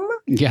home,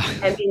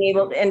 and being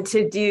able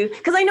to do,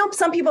 because I know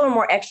some people are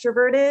more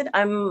extroverted.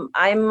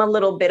 I'm a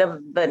little bit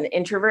of an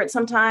introvert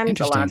sometimes,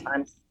 a lot of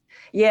times.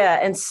 Yeah.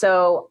 And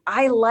so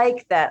I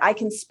like that I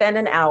can spend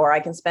an hour, I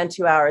can spend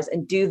 2 hours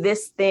and do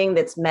this thing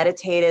that's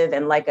meditative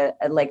and like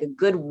a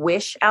good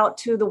wish out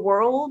to the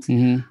world.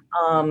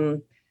 Mm-hmm.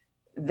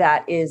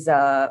 That is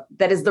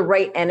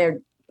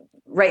the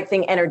right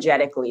thing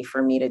energetically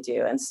for me to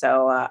do. And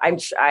so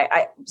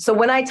so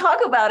when I talk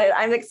about it,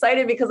 I'm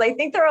excited because I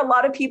think there are a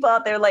lot of people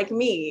out there like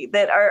me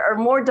that are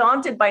more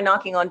daunted by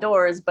knocking on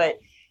doors, but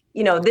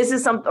this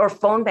is or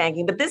phone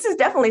banking, but this is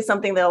definitely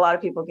something that a lot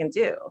of people can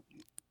do.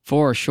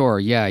 For sure.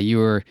 Yeah, you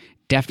were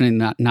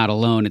definitely not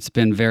alone. It's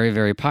been very,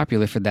 very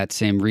popular for that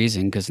same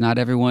reason, because not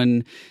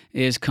everyone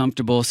is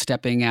comfortable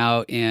stepping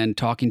out and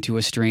talking to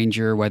a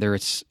stranger, whether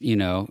it's,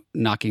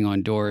 knocking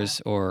on doors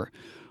or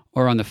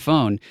on the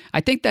phone.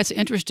 I think that's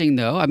interesting,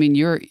 though. I mean,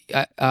 you're,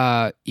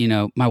 my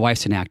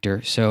wife's an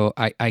actor, so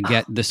I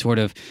get the sort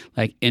of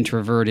like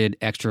introverted,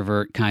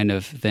 extrovert kind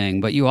of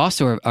thing. But you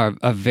also are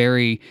a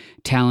very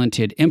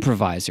talented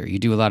improviser. You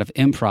do a lot of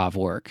improv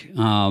work.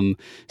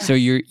 So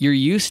you're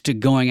used to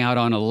going out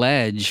on a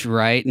ledge,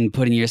 right, and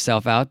putting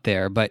yourself out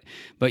there. But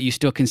you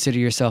still consider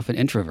yourself an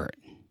introvert.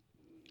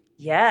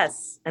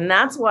 Yes, and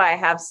that's why I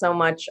have so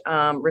much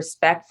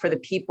respect for the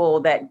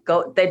people that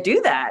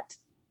do that.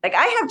 Like,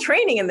 I have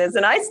training in this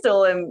and I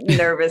still am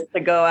nervous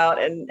to go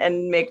out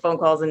and make phone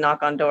calls and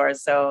knock on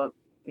doors. So,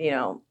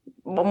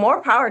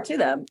 more power to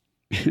them.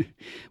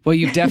 Well,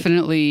 you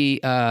definitely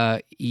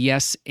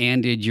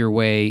yes-anded your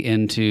way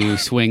into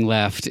Swing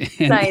Left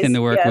in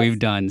the work we've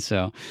done.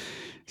 So,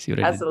 see what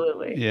I did?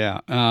 Absolutely. Yeah.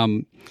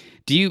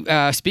 Do you,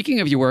 speaking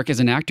of your work as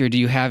an actor, do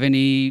you have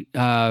any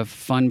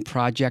fun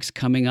projects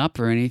coming up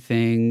or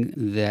anything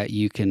that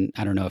you can,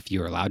 I don't know if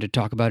you're allowed to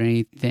talk about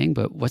anything,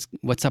 but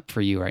what's up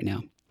for you right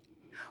now?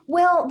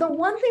 Well, the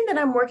one thing that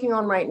I'm working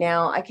on right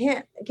now, I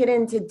can't get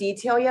into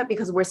detail yet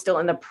because we're still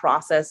in the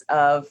process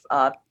of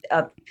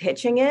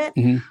pitching it.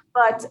 Mm-hmm.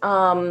 But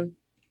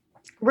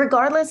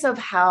regardless of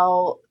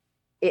how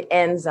it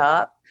ends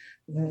up,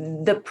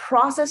 the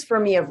process for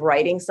me of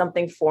writing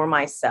something for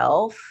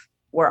myself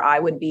where I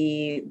would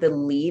be the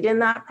lead in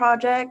that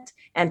project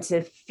and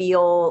to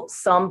feel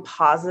some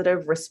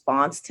positive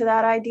response to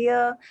that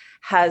idea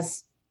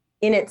has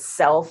in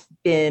itself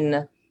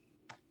been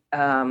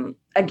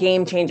a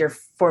game changer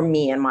for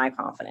me and my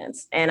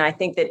confidence. And I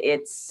think that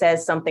it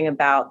says something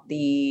about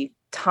the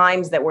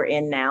times that we're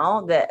in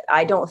now that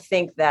I don't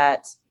think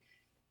that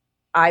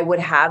I would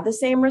have the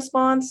same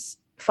response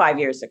 5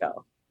 years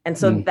ago. And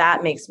so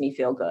that makes me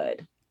feel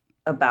good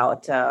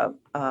about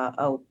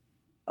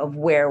of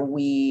where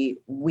we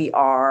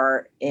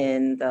are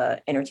in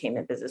the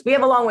entertainment business. We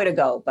have a long way to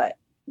go, but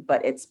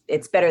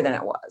it's better than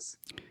it was.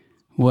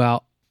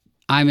 Well,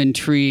 I'm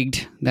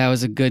intrigued. That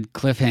was a good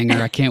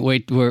cliffhanger. I can't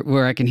wait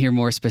where I can hear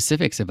more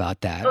specifics about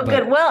that. Oh,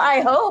 good. Well,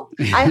 I hope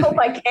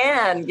I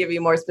can give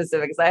you more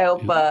specifics. I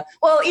hope,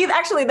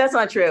 actually, that's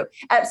not true.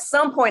 At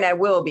some point I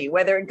will be,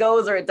 whether it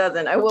goes or it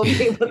doesn't, I will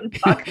be able to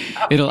talk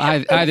about It'll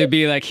either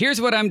be like,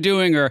 here's what I'm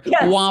doing, or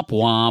womp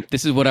womp,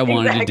 this is what I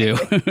wanted to do.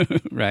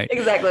 Right.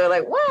 Exactly.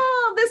 Like,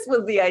 well, this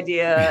was the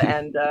idea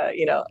and,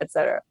 et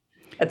cetera.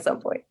 At some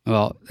point.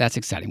 Well, that's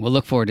exciting. We'll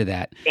look forward to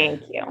that.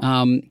 Thank you.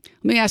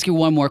 Let me ask you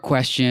one more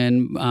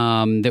question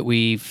that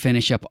we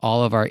finish up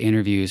all of our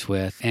interviews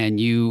with. And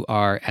you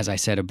are, as I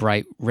said, a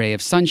bright ray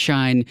of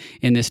sunshine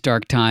in this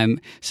dark time.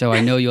 So I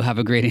know you'll have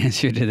a great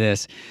answer to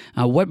this.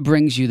 What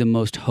brings you the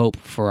most hope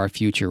for our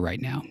future right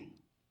now?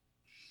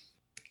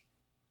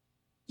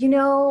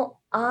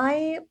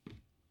 I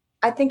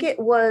think it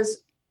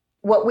was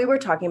what we were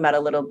talking about a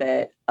little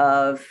bit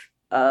of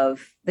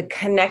the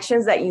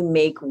connections that you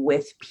make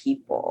with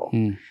people,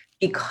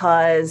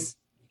 because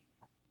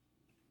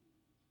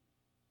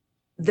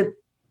the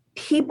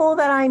people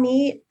that I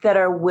meet that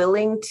are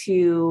willing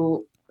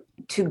to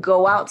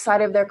go outside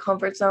of their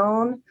comfort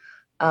zone,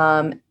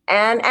 and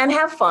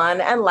have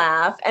fun and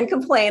laugh and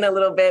complain a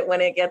little bit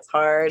when it gets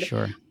hard.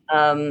 Sure.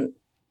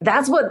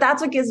 That's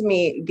what gives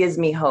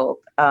me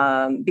hope.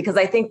 Because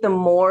I think the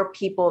more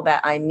people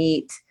that I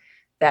meet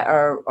that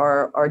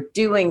are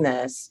doing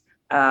this,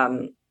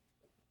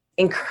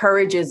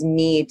 encourages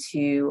me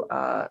to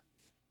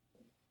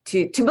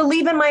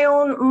believe in my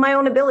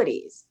own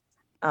abilities.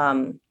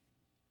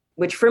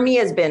 which for me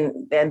has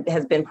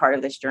been part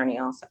of this journey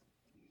also.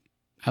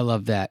 I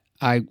love that.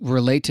 I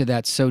relate to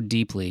that so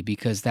deeply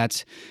because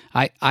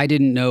I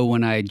didn't know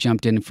when I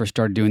jumped in and first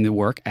started doing the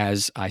work,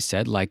 as I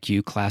said, like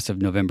you, class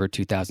of November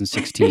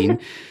 2016,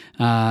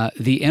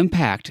 the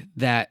impact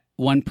that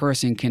one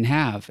person can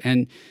have.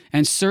 And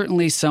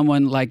certainly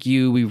someone like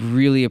you, we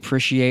really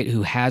appreciate,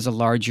 who has a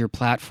larger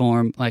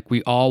platform. Like,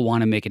 we all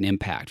want to make an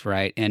impact,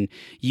 right? And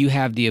you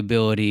have the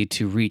ability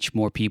to reach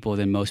more people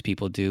than most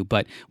people do,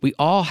 but we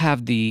all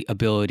have the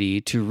ability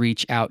to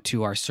reach out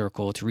to our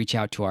circle, to reach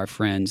out to our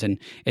friends. And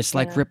it's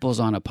like ripples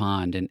on a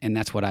pond. And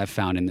that's what I've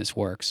found in this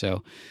work.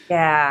 So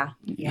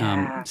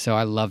so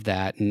I love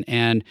that.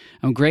 And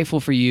I'm grateful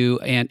for you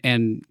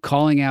and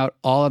calling out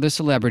all other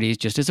celebrities,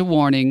 just as a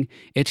warning.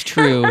 It's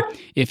true.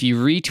 If you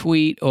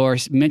retweet or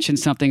mention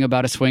something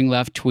about a Swing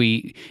Left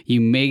tweet, you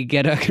may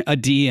get a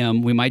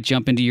DM. We might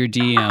jump into your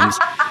DMs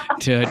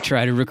to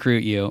try to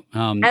recruit you.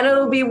 And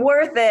it'll be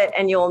worth it,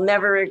 and you'll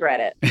never regret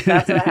it.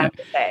 That's what I have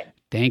to say.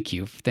 Thank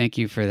you. Thank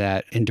you for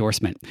that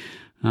endorsement.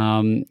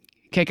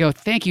 Keiko,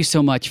 thank you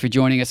so much for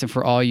joining us and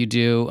for all you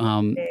do.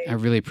 I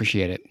really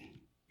appreciate it.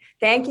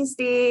 Thank you,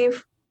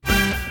 Steve.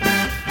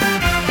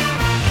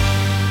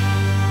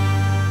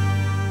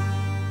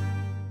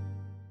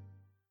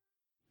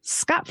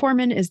 Scott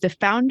Forman is the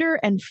founder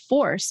and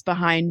force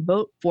behind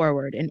Vote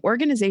Forward, an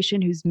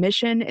organization whose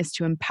mission is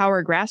to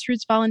empower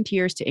grassroots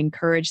volunteers to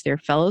encourage their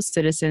fellow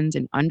citizens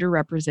in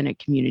underrepresented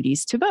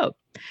communities to vote.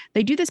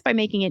 They do this by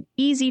making it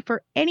easy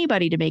for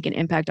anybody to make an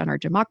impact on our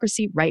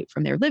democracy right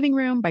from their living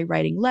room by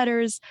writing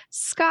letters.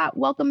 Scott,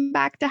 welcome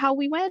back to How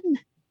We Win.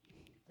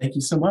 Thank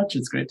you so much.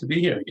 It's great to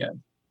be here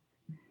again.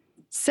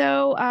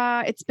 So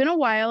it's been a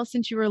while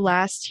since you were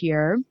last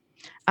here.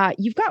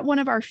 You've got one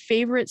of our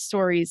favorite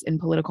stories in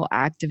political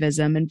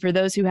activism. And for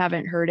those who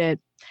haven't heard it,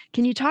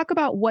 can you talk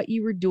about what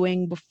you were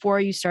doing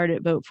before you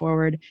started Vote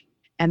Forward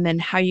and then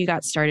how you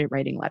got started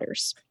writing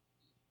letters?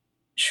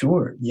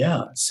 Sure.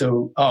 Yeah.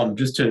 So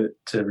just to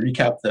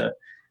recap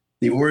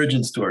the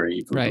origin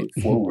story for Vote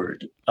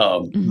Forward,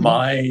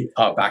 my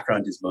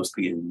background is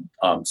mostly in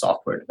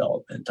software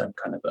development. I'm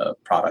kind of a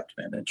product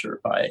manager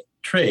by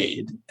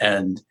trade.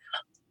 And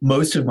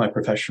most of my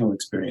professional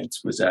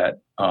experience was at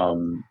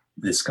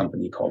this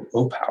company called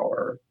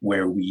OPower,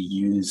 where we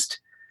used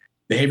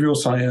behavioral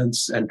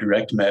science and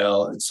direct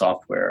mail and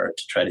software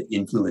to try to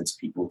influence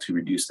people to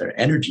reduce their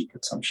energy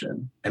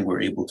consumption. And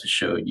we're able to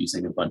show,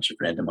 using a bunch of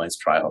randomized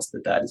trials,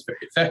 that is very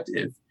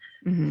effective.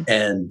 Mm-hmm.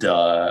 And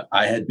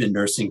I had been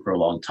nursing for a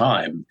long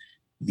time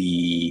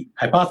the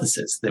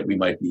hypothesis that we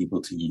might be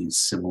able to use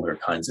similar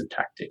kinds of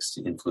tactics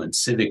to influence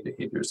civic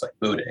behaviors like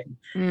voting.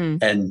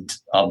 And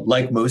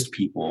like most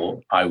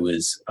people, I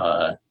was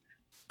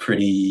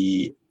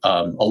pretty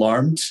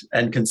alarmed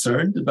and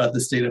concerned about the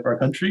state of our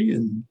country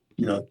in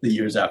the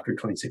years after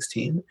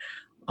 2016.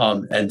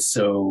 And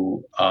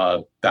so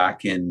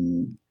back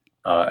in,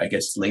 I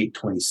guess, late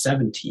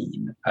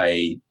 2017,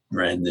 I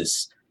ran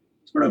this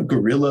sort of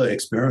guerrilla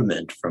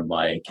experiment from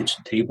my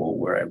kitchen table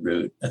where I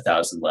wrote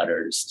 1,000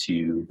 letters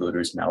to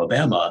voters in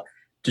Alabama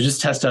to just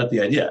test out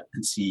the idea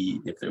and see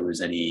if there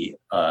was anything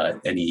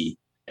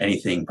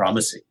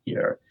promising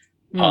here.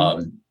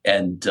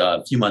 And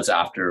a few months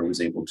after, was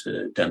able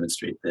to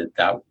demonstrate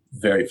that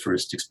very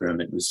first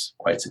experiment was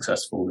quite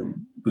successful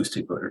in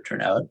boosting voter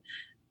turnout.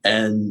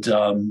 And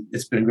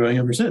it's been growing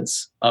ever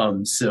since.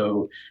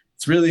 So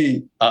it's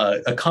really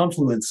a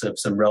confluence of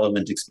some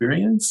relevant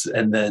experience.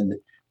 And then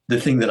the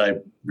thing that I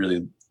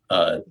really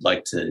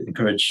like to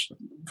encourage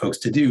folks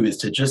to do is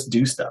to just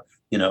do stuff.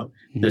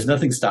 There's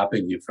nothing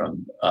stopping you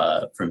from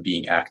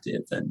being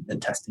active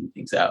and testing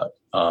things out.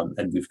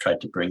 And we've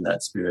tried to bring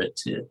that spirit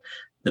to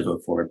the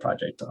Vote Forward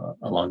project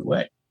along the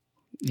way.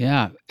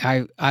 Yeah,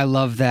 I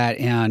love that,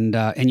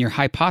 and your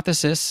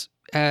hypothesis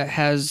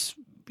has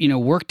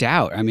worked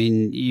out. I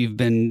mean, you've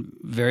been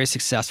very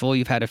successful.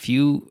 You've had a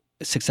few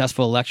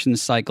successful election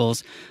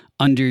cycles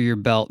under your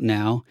belt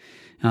now,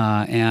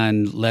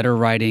 and letter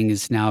writing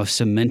has now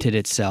cemented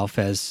itself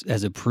as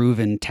a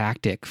proven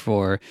tactic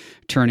for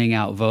turning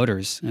out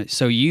voters.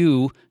 So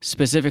you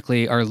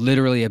specifically are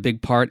literally a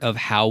big part of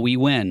how we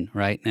win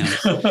right now.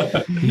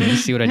 You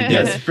see what I did?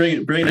 Yes,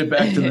 bringing it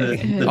back to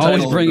the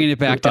always bringing it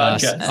back to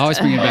us. Always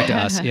bringing it back to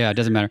us. Yeah, it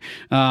doesn't matter.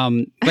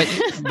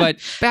 But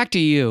back to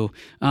you.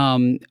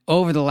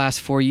 Over the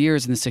last 4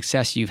 years and the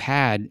success you've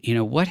had,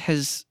 what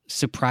has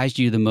surprised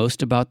you the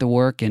most about the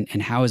work,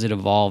 and how has it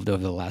evolved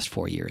over the last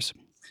 4 years?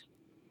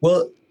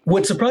 Well,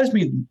 what surprised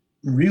me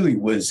really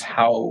was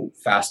how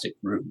fast it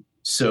grew.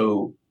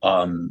 So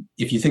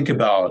if you think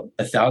about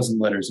 1,000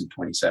 letters in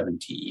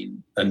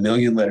 2017, 1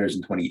 million letters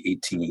in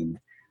 2018,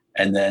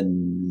 and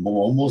then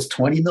almost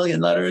 20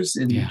 million letters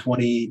in the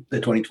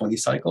 2020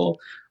 cycle,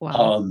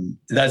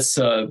 that's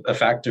a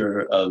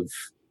factor of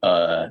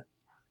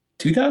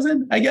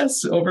 2,000, I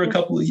guess, over a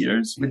couple of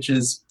years, which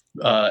is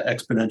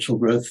exponential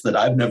growth that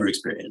I've never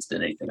experienced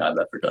in anything I've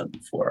ever done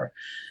before.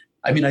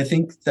 I mean, I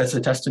think that's a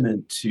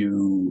testament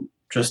to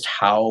just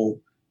how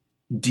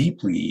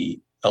deeply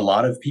a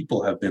lot of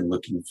people have been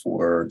looking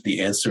for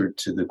the answer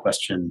to the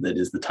question that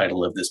is the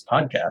title of this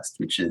podcast,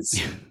 which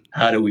is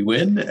how do we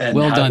win? And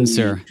well done,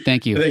 sir.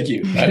 Thank you. Thank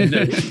you.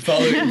 I'm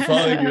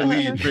following your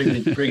lead,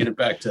 bringing it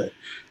back to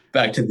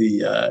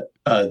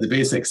the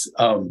basics.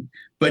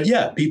 But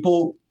yeah,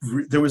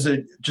 there was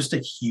just a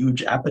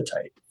huge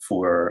appetite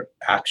for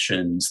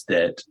actions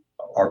that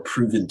are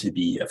proven to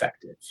be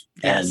effective.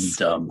 Yes.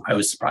 And I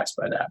was surprised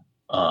by that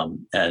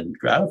and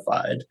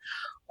gratified.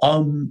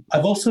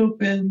 I've also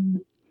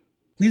been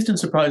pleased and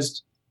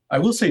surprised, I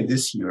will say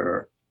this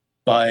year,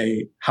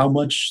 by how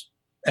much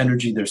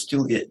energy there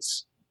still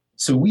is.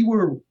 So we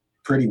were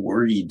pretty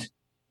worried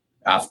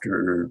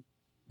after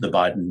the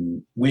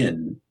Biden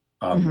win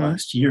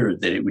last year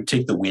that it would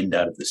take the wind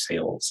out of the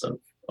sails of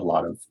a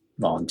lot of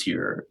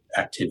volunteer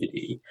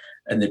activity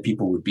and that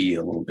people would be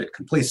a little bit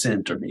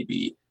complacent or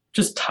maybe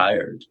just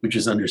tired, which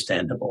is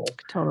understandable.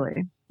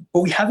 Totally.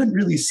 But we haven't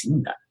really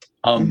seen that.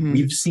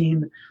 We've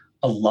seen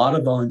a lot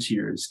of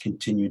volunteers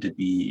continue to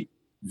be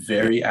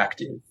very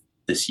active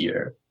this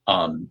year,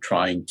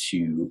 trying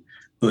to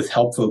both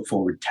help folk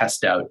forward,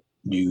 test out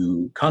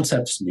new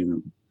concepts,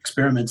 new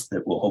experiments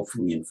that will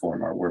hopefully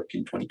inform our work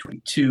in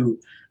 2022,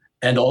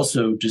 and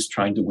also just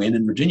trying to win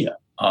in Virginia,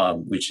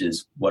 which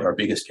is what our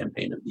biggest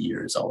campaign of the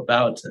year is all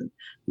about. And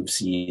we've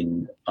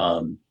seen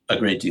a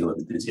great deal of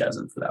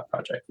enthusiasm for that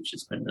project, which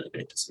has been really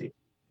great to see.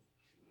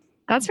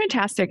 That's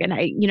fantastic. And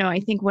I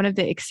think one of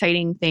the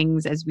exciting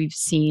things as we've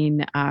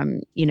seen,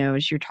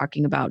 as you're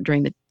talking about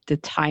during the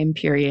time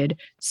period,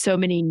 so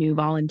many new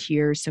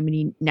volunteers, so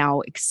many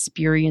now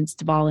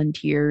experienced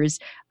volunteers,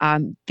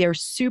 they're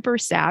super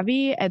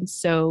savvy. And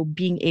so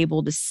being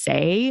able to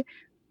say,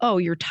 oh,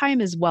 your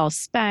time is well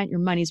spent, your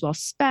money's well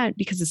spent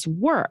because this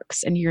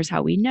works. And here's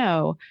how we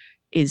know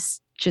is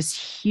just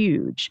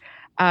huge.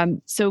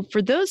 So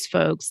for those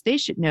folks, they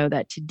should know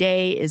that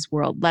today is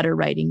World Letter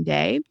Writing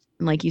Day.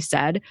 And like you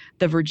said,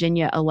 the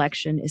Virginia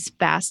election is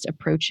fast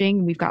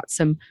approaching. We've got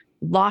some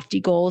lofty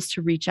goals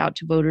to reach out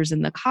to voters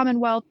in the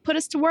Commonwealth. Put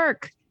us to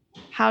work.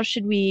 How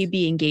should we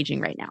be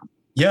engaging right now?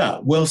 Yeah,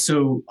 well,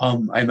 so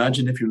I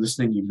imagine if you're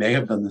listening, you may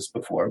have done this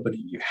before, but if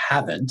you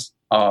haven't,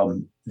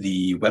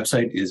 the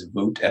website is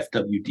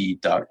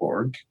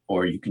votefwd.org,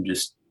 or you can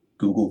just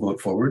Google Vote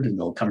Forward and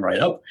it'll come right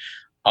up.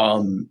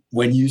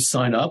 When you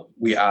sign up,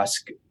 we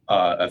ask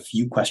a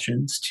few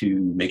questions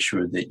to make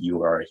sure that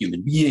you are a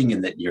human being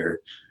and that your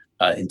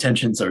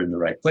intentions are in the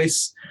right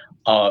place.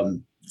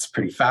 It's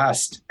pretty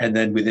fast. And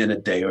then within a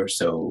day or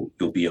so,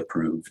 you'll be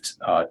approved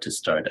to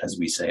start, as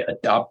we say,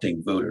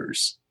 adopting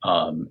voters.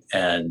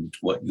 And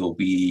what you'll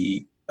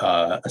be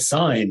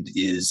assigned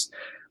is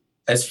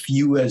as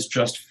few as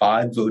just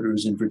 5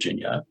 voters in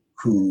Virginia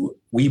who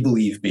we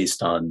believe,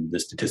 based on the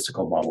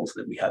statistical models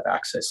that we have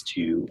access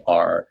to,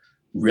 are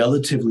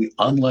relatively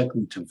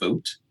unlikely to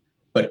vote.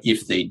 But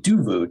if they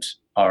do vote,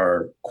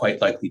 are quite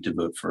likely to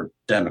vote for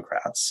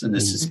Democrats. And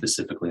this is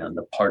specifically on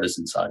the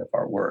partisan side of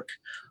our work.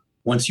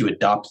 Once you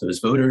adopt those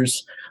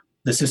voters,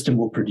 the system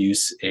will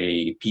produce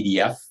a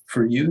PDF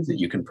for you that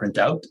you can print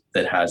out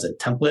that has a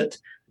template.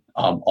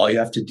 All you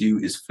have to do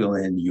is fill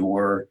in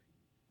your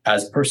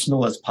as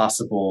personal as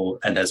possible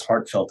and as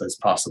heartfelt as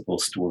possible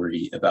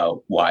story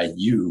about why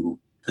you,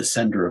 the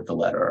sender of the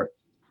letter,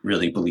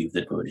 really believe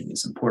that voting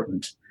is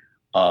important.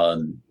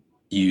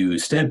 You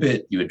stamp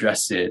it, you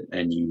address it,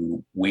 and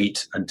you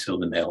wait until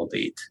the mail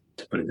date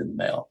to put it in the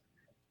mail.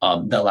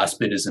 That last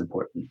bit is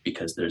important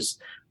because there's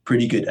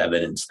pretty good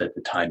evidence that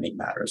the timing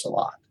matters a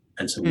lot.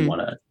 And so we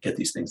want to get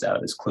these things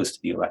out as close to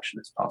the election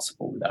as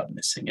possible without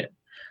missing it.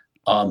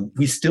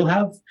 We still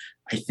have,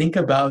 I think,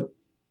 about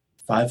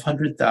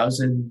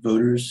 500,000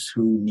 voters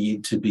who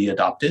need to be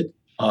adopted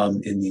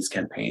in these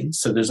campaigns.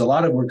 So there's a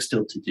lot of work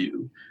still to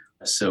do.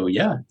 So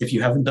yeah, if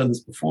you haven't done this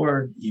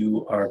before,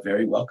 you are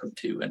very welcome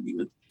to, and we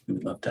would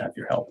love to have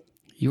your help.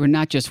 You are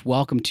not just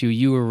welcome to,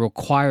 you are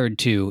required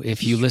to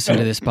if you listen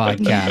to this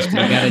podcast. You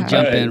got to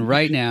jump in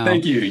right now.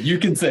 Thank you. You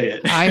can say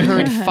it. I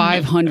heard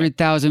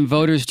 500,000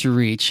 voters to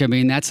reach. I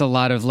mean, that's a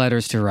lot of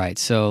letters to write.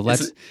 So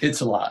let's...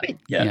 It's a lot.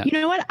 Yeah. You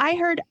know what? I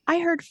heard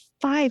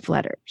 5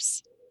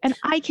 letters. And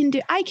I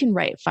can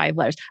write 5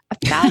 letters.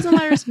 1,000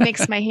 letters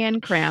makes my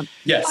hand cramp.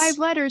 Yes. 5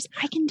 letters,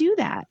 I can do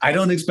that. I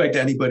don't expect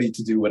anybody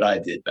to do what I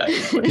did back in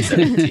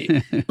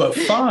 2017. But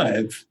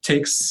 5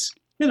 takes,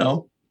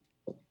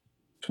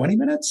 20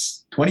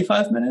 minutes,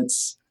 25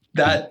 minutes.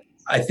 That,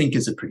 I think,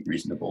 is a pretty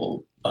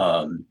reasonable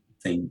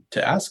thing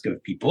to ask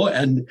of people.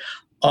 And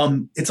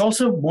it's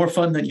also more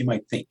fun than you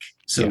might think.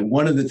 So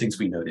one of the things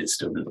we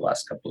noticed over the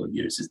last couple of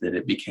years is that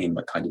it became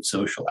a kind of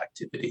social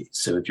activity.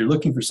 So if you're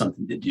looking for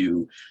something to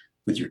do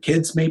with your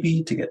kids,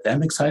 maybe to get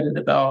them excited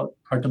about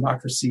our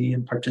democracy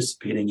and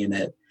participating in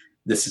it,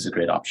 this is a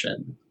great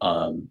option.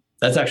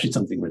 That's actually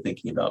something we're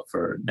thinking about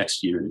for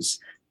next year's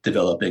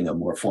developing a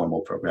more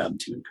formal program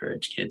to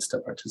encourage kids to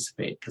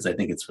participate, because I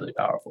think it's really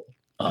powerful.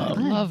 I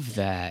love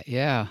that.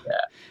 Yeah.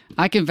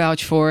 I can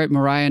vouch for it.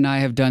 Mariah and I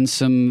have done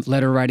some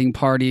letter writing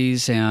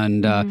parties,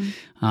 and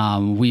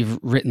We've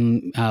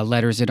written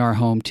letters in our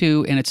home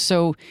too, and it's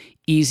so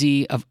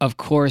easy. Of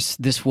course,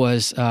 this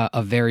was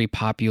a very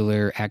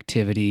popular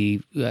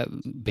activity,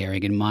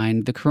 bearing in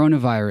mind the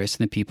coronavirus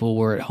and the people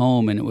were at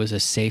home, and it was a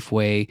safe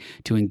way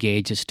to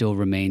engage. It still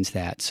remains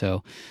that.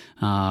 So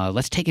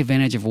let's take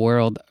advantage of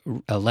World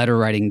Letter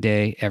Writing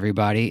Day,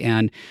 everybody.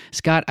 And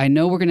Scott, I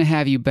know we're going to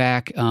have you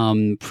back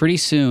pretty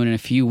soon in a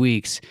few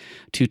weeks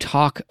to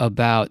talk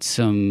about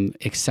some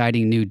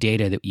exciting new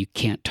data that you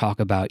can't talk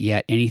about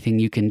yet. Anything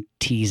you can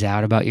tease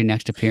out about your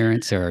next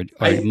appearance, or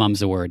mum's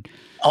the word?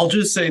 I'll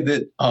just say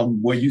that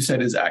what you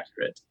said is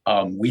accurate.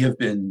 We have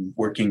been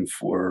working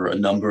for a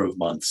number of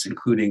months,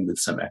 including with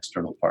some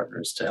external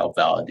partners, to help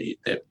validate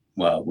that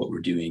what we're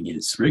doing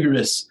is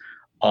rigorous,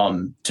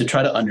 to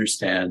try to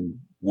understand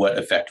what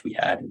effect we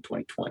had in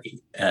 2020.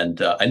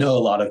 And I know a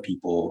lot of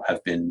people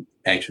have been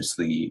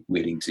anxiously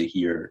waiting to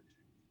hear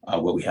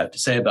what we have to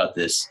say about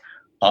this.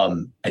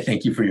 I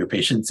thank you for your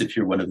patience if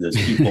you're one of those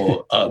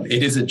people.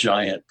 It is a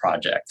giant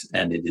project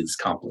and it is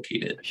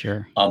complicated.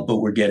 Sure. But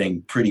we're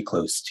getting pretty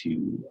close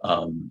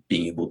to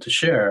being able to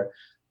share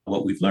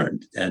what we've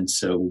learned. And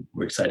so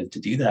we're excited to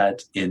do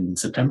that in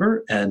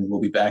September, and we'll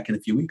be back in a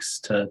few weeks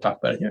to talk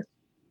about it here.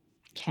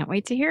 Can't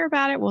wait to hear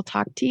about it. We'll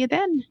talk to you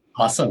then.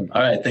 Awesome.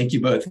 All right. Thank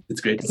you both. It's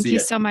great to see you.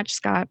 Thank you so much,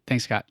 Scott.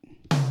 Thanks, Scott.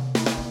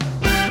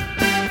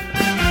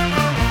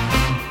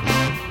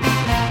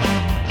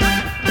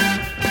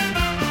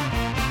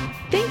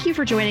 Thank you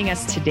for joining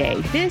us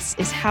today. This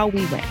is how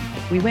we win.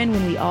 We win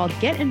when we all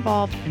get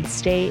involved and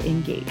stay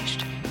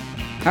engaged.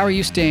 How are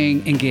you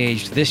staying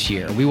engaged this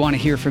year? We want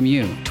to hear from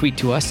you. Tweet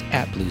to us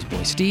at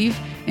BluesBoySteve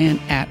and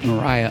at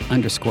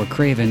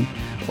Mariah_Craven,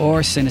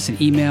 or send us an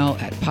email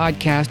at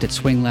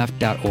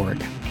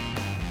podcast@swingleft.org.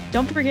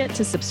 Don't forget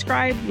to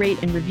subscribe, rate,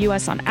 and review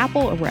us on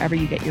Apple or wherever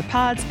you get your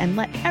pods, and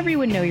let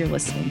everyone know you're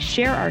listening.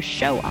 Share our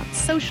show on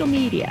social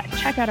media.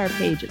 Check out our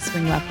page at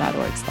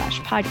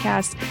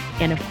swingleft.org/podcast.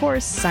 And of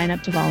course, sign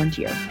up to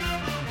volunteer.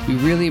 We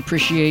really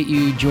appreciate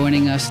you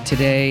joining us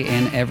today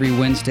and every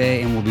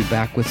Wednesday, and we'll be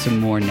back with some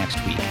more next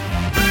week.